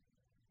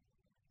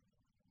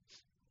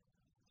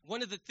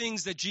 one of the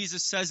things that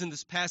Jesus says in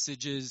this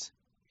passage is,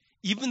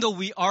 even though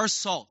we are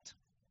salt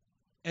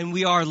and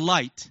we are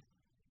light,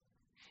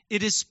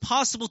 it is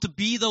possible to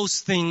be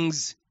those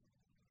things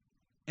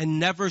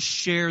and never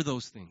share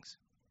those things.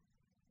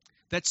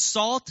 That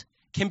salt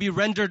can be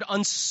rendered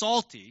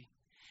unsalty.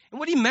 And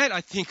what he meant,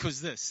 I think,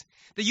 was this,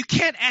 that you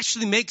can't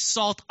actually make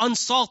salt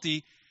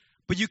unsalty,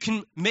 but you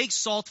can make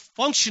salt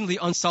functionally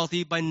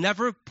unsalty by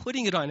never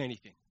putting it on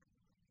anything,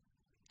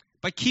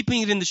 by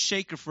keeping it in the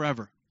shaker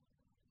forever.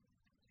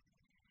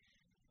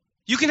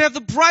 You can have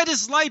the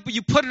brightest light, but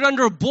you put it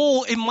under a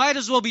bowl, it might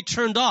as well be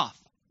turned off.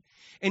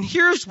 And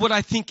here's what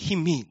I think he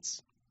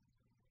means.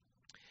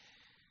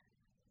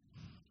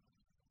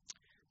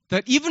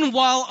 That even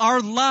while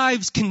our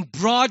lives can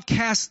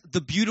broadcast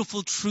the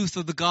beautiful truth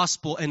of the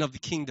gospel and of the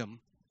kingdom,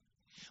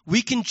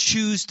 we can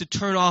choose to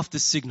turn off the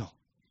signal.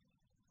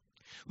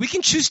 We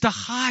can choose to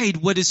hide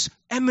what is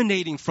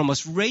emanating from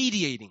us,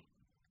 radiating.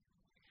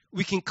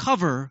 We can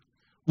cover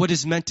what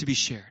is meant to be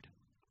shared.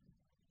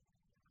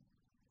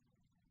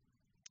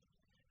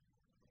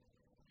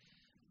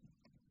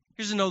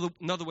 Here's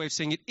another way of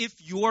saying it. If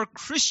your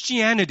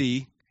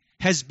Christianity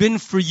has been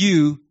for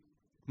you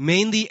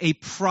mainly a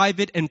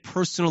private and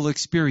personal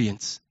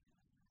experience,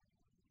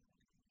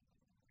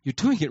 you're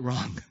doing it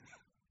wrong.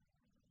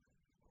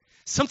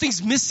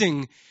 Something's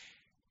missing,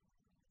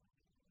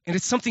 and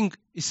it's something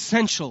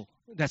essential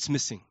that's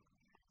missing.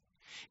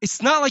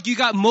 It's not like you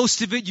got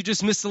most of it, you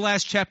just missed the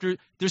last chapter.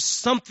 There's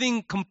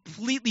something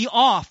completely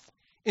off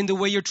in the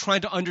way you're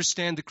trying to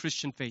understand the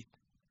Christian faith.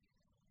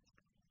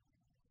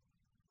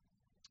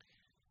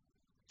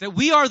 That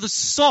we are the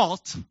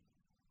salt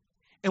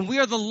and we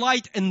are the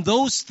light, and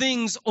those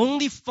things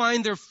only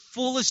find their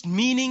fullest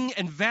meaning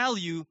and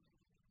value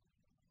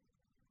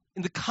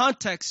in the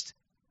context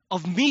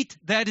of meat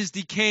that is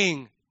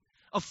decaying,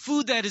 of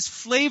food that is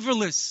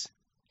flavorless,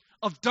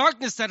 of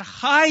darkness that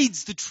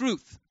hides the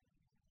truth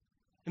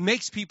and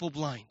makes people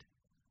blind.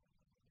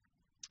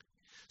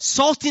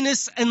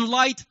 Saltiness and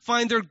light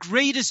find their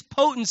greatest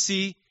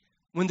potency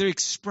when they're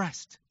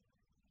expressed,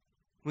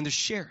 when they're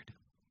shared.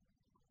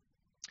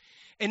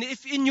 And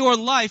if in your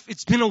life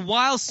it's been a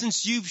while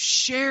since you've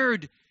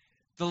shared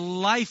the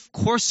life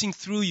coursing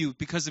through you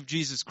because of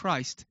Jesus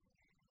Christ,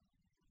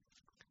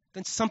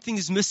 then something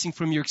is missing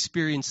from your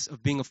experience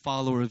of being a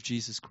follower of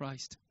Jesus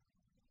Christ.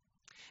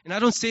 And I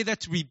don't say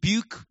that to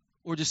rebuke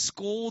or to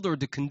scold or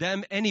to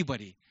condemn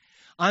anybody.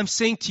 I'm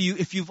saying to you,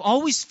 if you've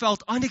always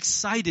felt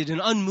unexcited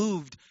and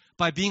unmoved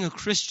by being a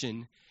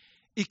Christian,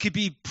 It could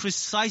be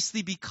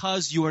precisely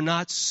because you are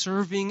not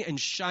serving and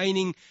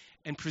shining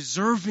and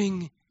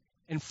preserving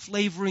and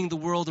flavoring the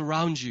world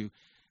around you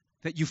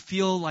that you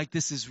feel like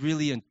this is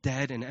really a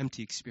dead and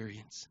empty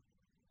experience.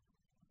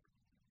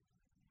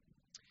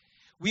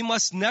 We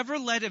must never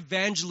let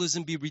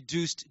evangelism be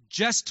reduced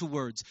just to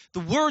words. The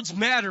words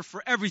matter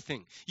for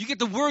everything. You get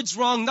the words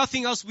wrong,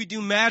 nothing else we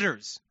do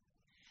matters.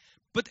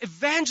 But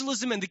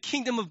evangelism and the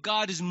kingdom of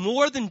God is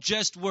more than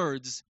just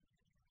words.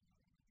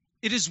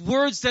 It is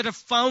words that have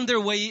found their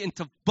way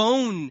into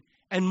bone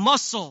and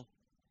muscle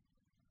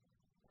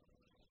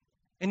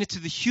and into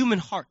the human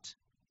heart.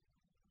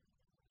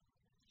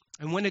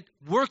 And when it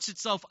works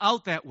itself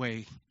out that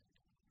way,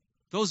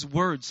 those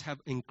words have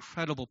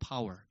incredible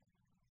power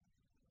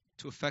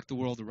to affect the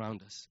world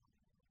around us.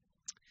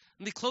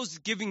 Let me close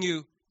with giving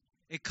you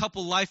a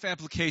couple life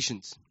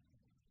applications.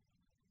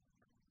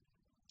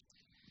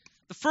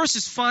 The first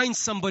is find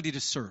somebody to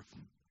serve.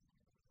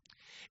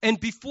 And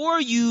before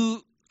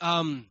you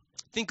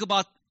think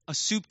about a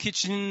soup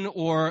kitchen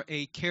or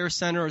a care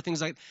center or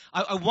things like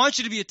that, I want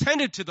you to be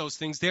attentive to those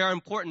things. They are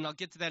important. I'll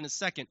get to that in a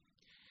second.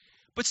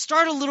 But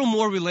start a little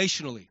more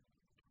relationally.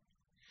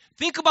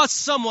 Think about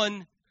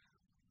someone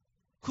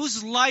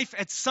whose life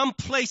at some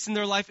place in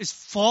their life is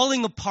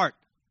falling apart.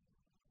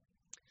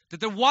 That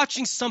they're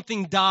watching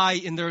something die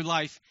in their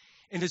life,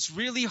 and it's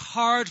really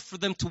hard for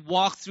them to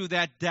walk through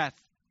that death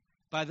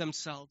by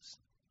themselves.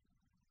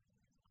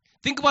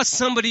 Think about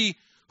somebody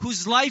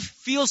whose life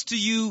feels to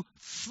you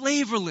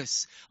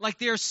flavorless, like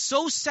they are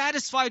so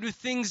satisfied with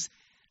things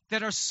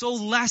that are so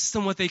less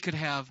than what they could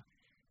have,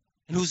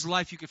 and whose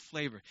life you could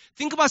flavor.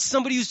 Think about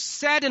somebody who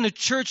sat in a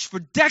church for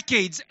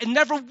decades and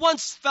never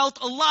once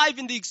felt alive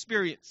in the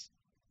experience.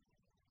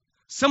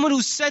 Someone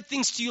who said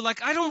things to you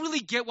like, I don't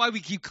really get why we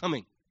keep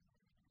coming.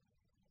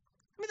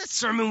 I mean, that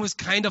sermon was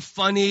kind of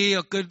funny,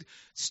 a good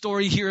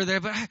story here or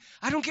there, but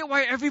I don't get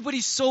why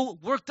everybody's so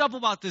worked up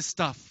about this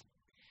stuff.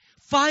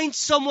 Find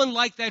someone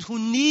like that who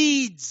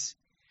needs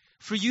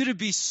for you to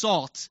be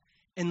salt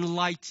and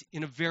light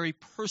in a very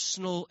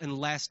personal and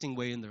lasting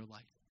way in their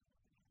life.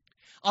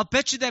 I'll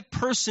bet you that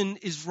person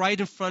is right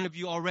in front of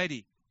you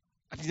already.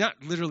 I mean,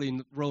 not literally in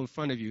the row in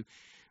front of you,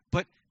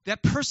 but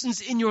that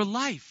person's in your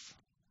life.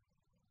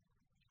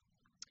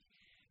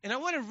 And I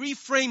want to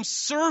reframe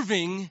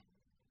serving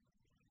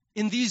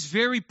in these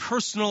very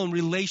personal and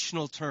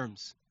relational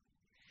terms.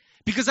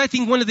 Because I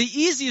think one of the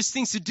easiest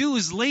things to do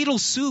is ladle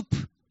soup.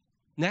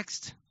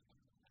 Next.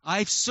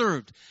 I've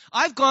served.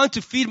 I've gone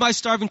to feed my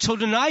starving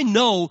children, and I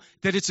know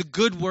that it's a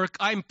good work.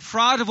 I'm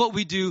proud of what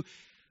we do.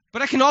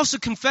 But I can also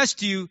confess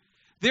to you,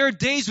 there are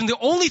days when the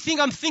only thing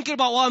I'm thinking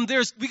about while I'm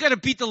there is we got to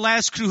beat the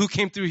last crew who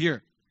came through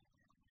here.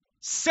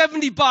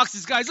 70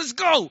 boxes, guys. Let's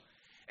go.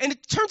 And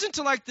it turns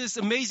into like this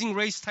Amazing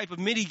Race type of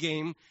mini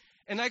game.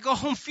 And I go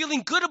home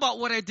feeling good about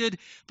what I did,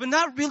 but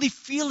not really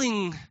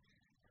feeling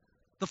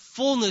the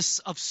fullness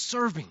of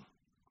serving.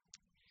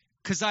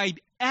 Because I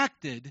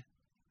acted,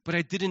 but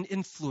I didn't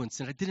influence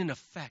and I didn't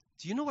affect.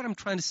 Do you know what I'm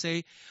trying to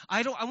say?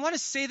 I want to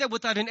say that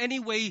without in any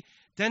way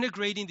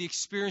denigrating the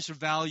experience or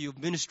value of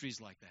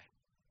ministries like that.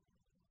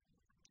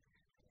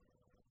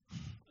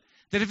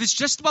 That if it's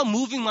just about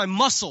moving my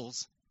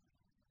muscles,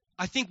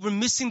 I think we're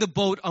missing the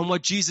boat on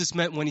what Jesus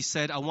meant when he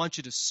said, I want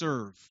you to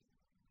serve.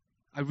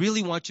 I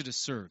really want you to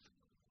serve.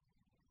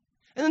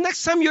 And the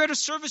next time you're at a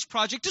service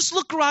project, just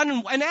look around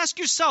and ask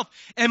yourself,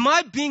 am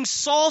I being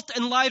salt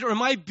and light, or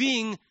am I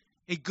being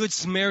a good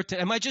Samaritan?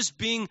 Am I just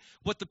being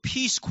what the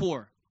Peace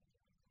Corps,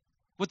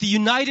 what the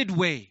United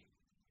Way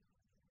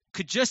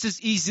could just as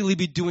easily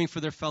be doing for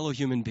their fellow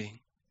human being?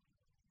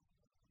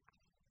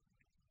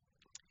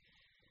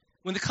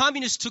 When the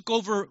communists took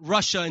over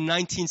Russia in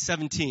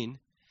 1917,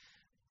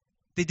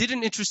 they did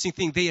an interesting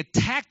thing. They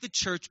attacked the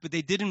church, but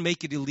they didn't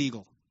make it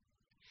illegal.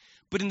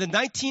 But in the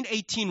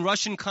 1918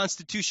 Russian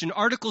Constitution,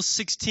 Article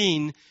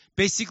 16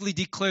 basically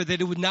declared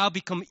that it would now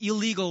become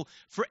illegal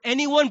for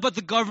anyone but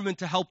the government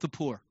to help the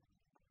poor.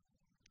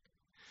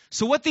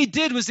 So what they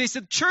did was they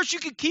said, church, you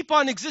can keep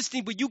on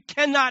existing, but you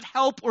cannot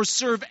help or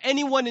serve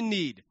anyone in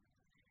need.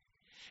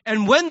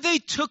 And when they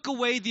took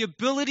away the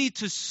ability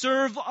to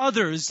serve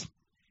others,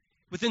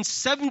 within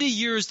 70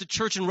 years, the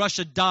church in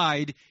Russia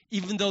died,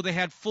 even though they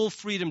had full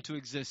freedom to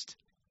exist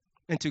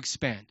and to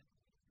expand.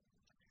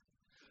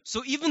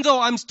 So even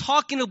though I'm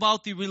talking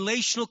about the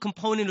relational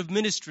component of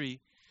ministry,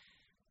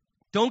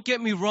 don't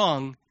get me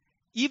wrong,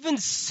 even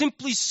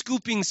simply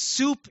scooping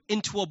soup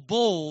into a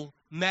bowl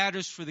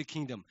matters for the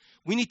kingdom.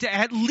 We need to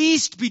at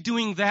least be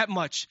doing that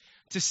much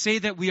to say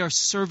that we are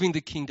serving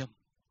the kingdom.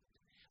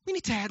 We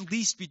need to at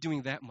least be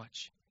doing that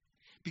much.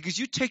 Because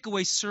you take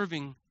away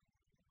serving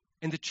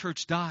and the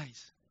church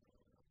dies.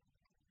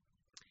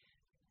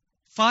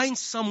 Find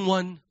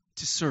someone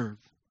to serve.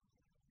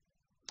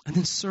 And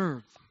then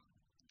serve.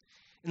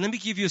 And let me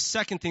give you a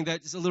second thing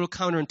that is a little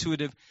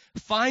counterintuitive.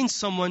 Find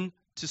someone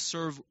to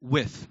serve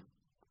with.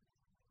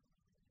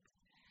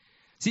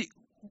 See,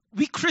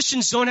 we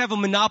Christians don't have a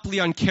monopoly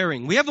on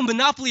caring. We have a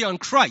monopoly on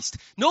Christ.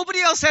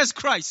 Nobody else has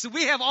Christ, so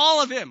we have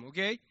all of him,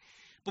 okay?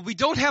 But we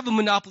don't have a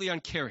monopoly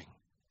on caring.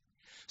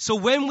 So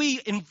when we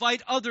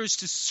invite others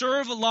to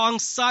serve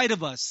alongside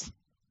of us,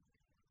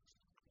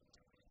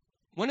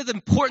 one of the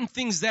important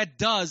things that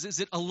does is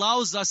it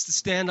allows us to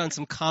stand on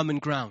some common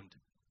ground.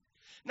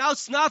 Now,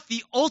 it's not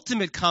the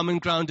ultimate common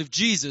ground of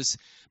Jesus,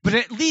 but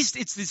at least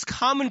it's this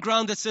common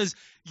ground that says,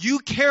 you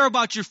care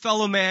about your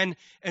fellow man,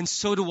 and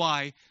so do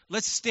I.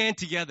 Let's stand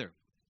together.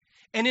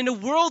 And in a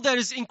world that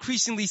is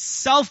increasingly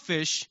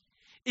selfish,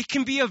 it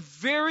can be a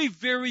very,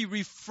 very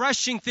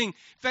refreshing thing. In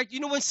fact,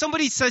 when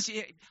somebody says,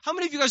 how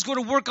many of you guys go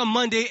to work on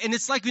Monday, and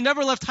it's like we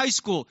never left high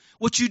school?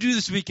 What you do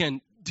this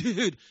weekend?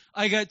 Dude,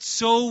 I got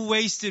so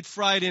wasted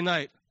Friday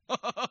night.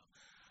 I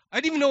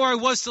didn't even know where I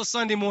was till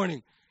Sunday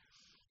morning.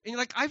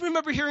 And I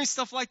remember hearing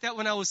stuff like that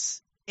when I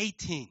was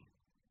 18.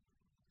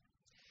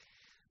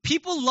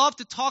 People love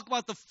to talk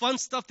about the fun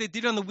stuff they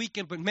did on the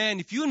weekend, but man,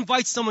 if you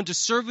invite someone to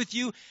serve with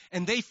you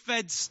and they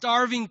fed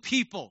starving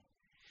people,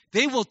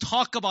 they will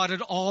talk about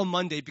it all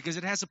Monday because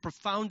it has a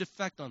profound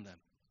effect on them.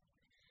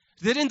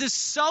 That in this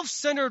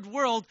self-centered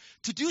world,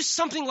 to do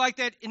something like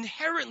that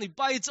inherently,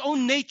 by its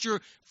own nature,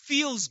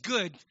 feels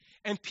good,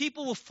 and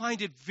people will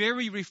find it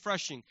very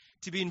refreshing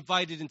to be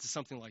invited into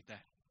something like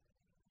that.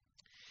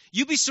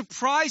 You'd be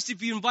surprised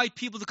if you invite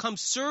people to come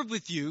serve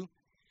with you,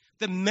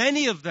 that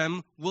many of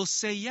them will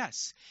say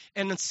yes.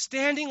 And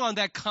standing on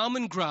that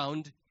common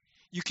ground,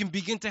 you can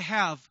begin to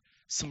have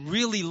some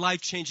really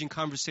life-changing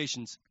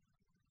conversations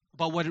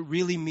about what it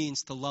really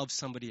means to love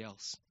somebody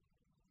else.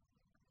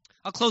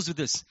 I'll close with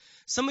this.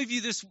 Some of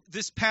you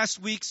this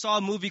past week saw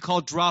a movie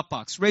called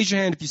Dropbox. Raise your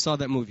hand if you saw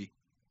that movie.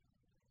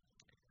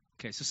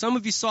 Okay, so some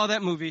of you saw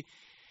that movie.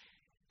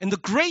 And the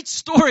great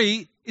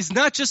story is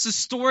not just the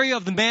story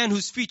of the man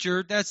who's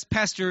featured. That's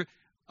Pastor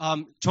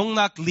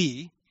Jong-nak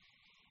Lee.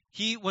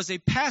 He was a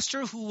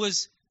pastor who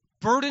was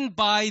burdened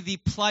by the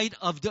plight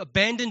of the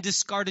abandoned,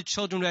 discarded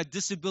children who had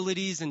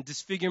disabilities and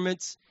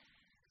disfigurements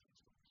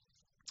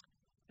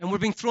and were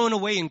being thrown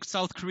away in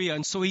South Korea.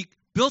 And so he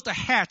built a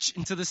hatch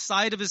into the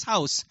side of his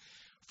house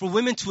for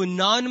women to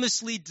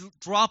anonymously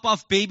drop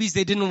off babies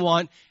they didn't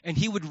want, and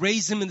he would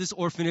raise them in this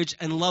orphanage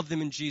and love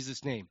them in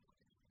Jesus' name.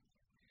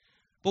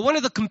 But one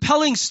of the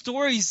compelling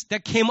stories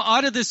that came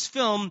out of this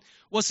film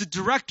was a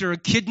director, a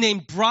kid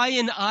named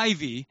Brian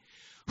Ivey,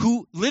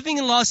 who, living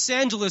in Los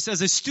Angeles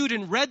as a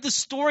student, read the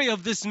story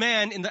of this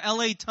man in the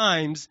LA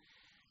Times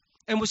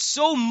and was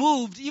so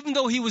moved, even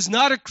though he was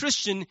not a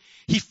Christian,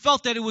 he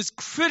felt that it was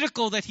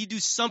critical that he do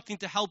something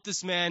to help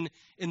this man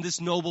in this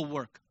noble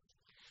work.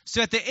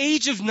 So at the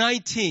age of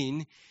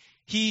 19,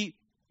 he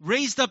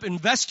raised up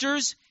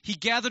investors, he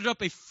gathered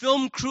up a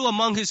film crew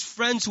among his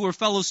friends who were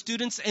fellow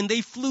students, and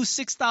they flew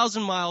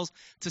 6,000 miles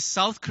to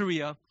South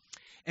Korea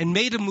and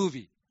made a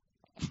movie.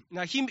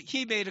 Now,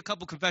 he made a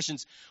couple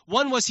confessions.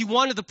 One was he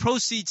wanted the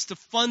proceeds to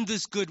fund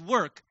this good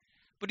work,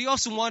 but he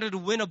also wanted to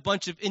win a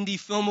bunch of indie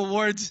film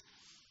awards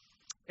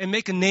and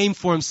make a name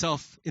for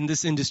himself in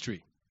this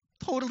industry.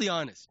 Totally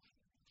honest.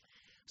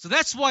 So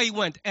that's why he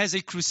went, as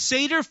a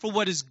crusader for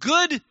what is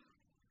good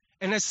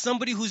and as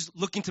somebody who's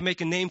looking to make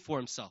a name for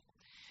himself.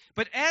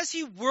 But as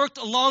he worked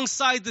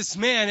alongside this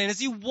man and as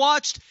he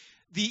watched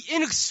the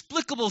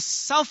inexplicable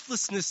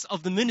selflessness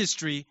of the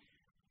ministry,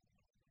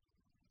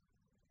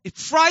 it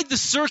fried the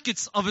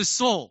circuits of his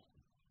soul.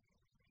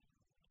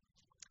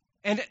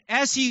 And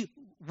as he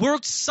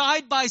worked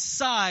side by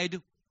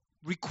side,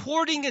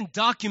 recording and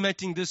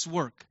documenting this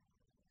work,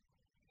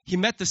 he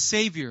met the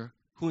Savior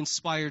who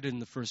inspired it in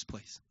the first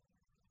place.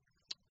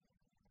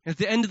 And at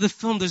the end of the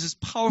film, there's this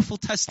powerful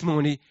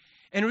testimony,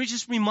 and it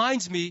just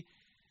reminds me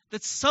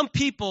that some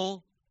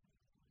people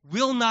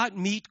will not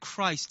meet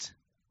Christ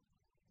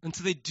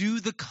until they do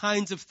the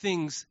kinds of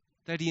things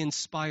that he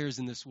inspires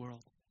in this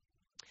world.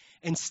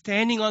 And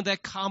standing on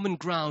that common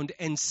ground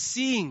and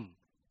seeing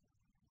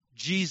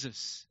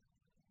Jesus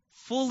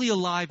fully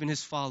alive in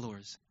his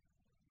followers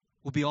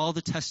will be all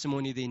the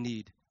testimony they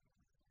need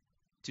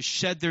to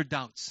shed their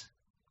doubts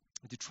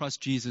and to trust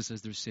Jesus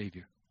as their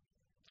Savior.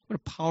 What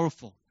a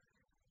powerful,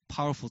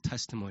 powerful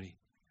testimony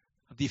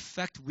of the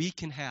effect we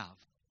can have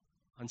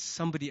on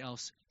somebody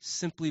else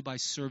simply by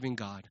serving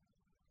God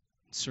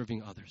and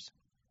serving others.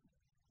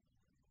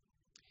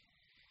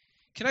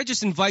 Can I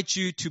just invite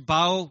you to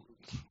bow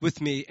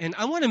with me? And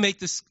I want to make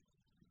this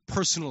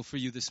personal for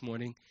you this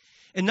morning,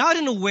 and not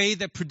in a way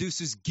that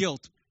produces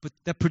guilt, but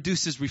that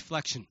produces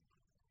reflection.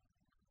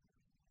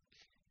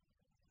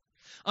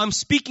 I'm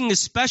speaking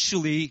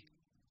especially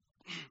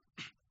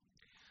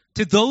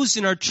to those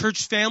in our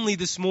church family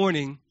this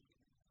morning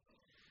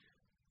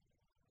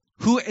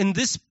who in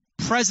this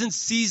present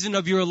season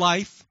of your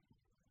life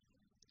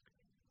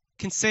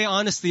can say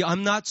honestly,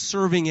 I'm not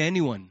serving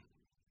anyone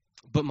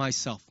but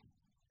myself.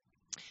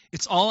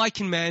 It's all I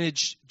can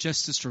manage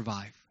just to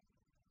survive.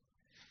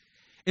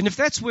 And if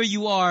that's where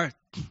you are,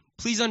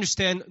 please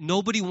understand,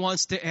 nobody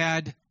wants to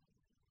add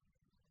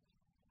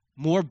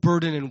more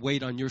burden and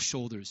weight on your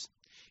shoulders.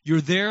 You're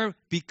there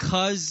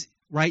because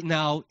right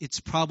now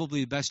it's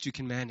probably the best you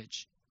can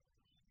manage.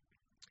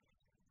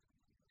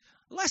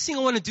 The last thing I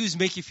want to do is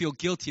make you feel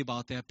guilty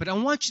about that, but I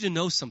want you to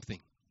know something.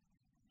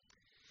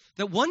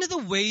 that one of the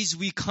ways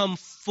we come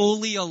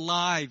fully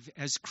alive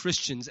as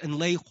Christians and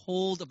lay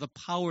hold of the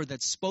power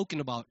that's spoken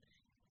about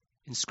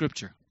in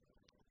Scripture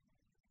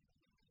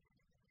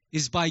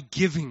is by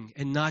giving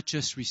and not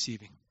just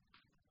receiving.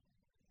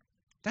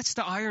 That's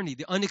the irony,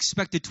 the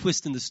unexpected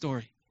twist in the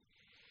story.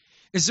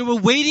 Is that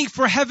we're waiting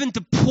for heaven to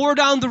pour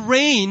down the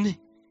rain.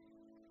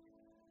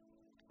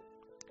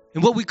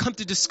 And what we come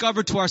to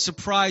discover to our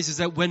surprise is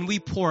that when we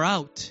pour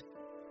out,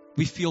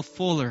 we feel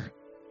fuller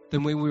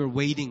than when we were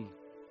waiting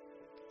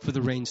for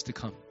the rains to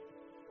come.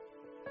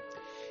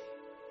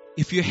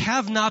 If you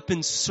have not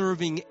been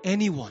serving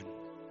anyone,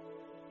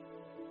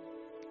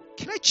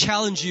 can I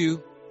challenge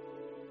you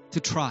to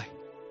try?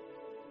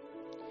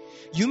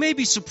 You may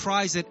be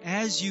surprised that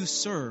as you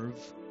serve,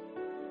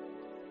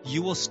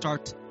 you will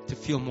start to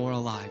feel more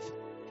alive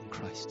in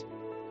Christ.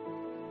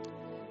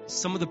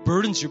 Some of the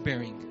burdens you're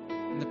bearing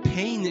and the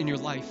pain in your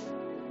life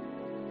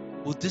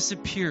will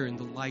disappear in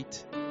the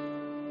light of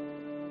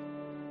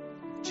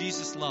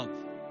Jesus' love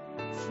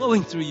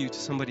flowing through you to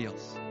somebody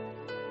else.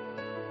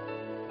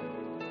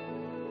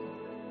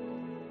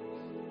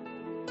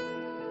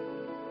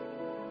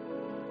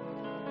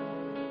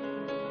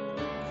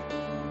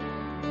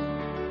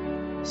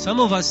 Some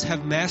of us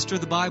have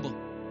mastered the Bible.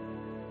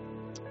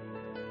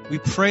 We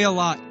pray a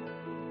lot.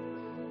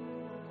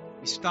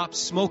 We stopped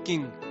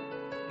smoking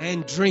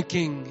and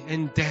drinking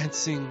and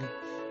dancing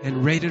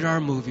and rated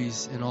R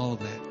movies and all of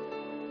that.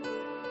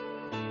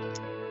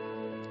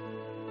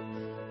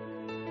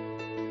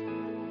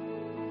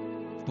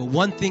 But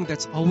one thing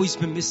that's always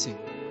been missing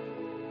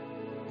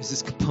is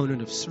this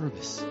component of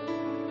service.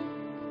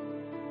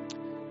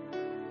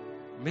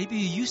 Maybe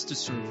you used to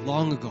serve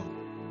long ago.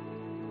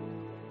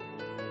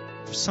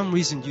 For some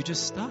reason, you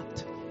just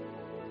stopped.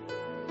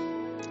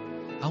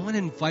 I want to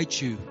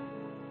invite you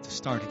to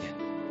start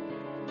again.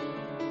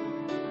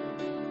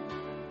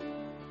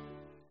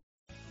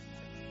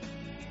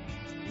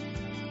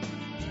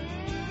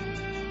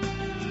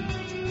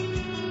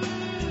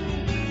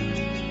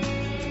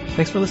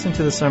 Thanks for listening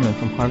to the sermon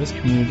from Harvest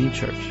Community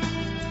Church.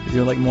 If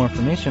you would like more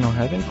information or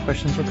have any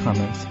questions or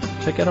comments,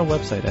 check out our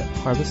website at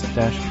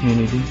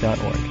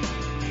harvest-community.org.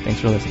 Thanks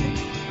for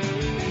listening.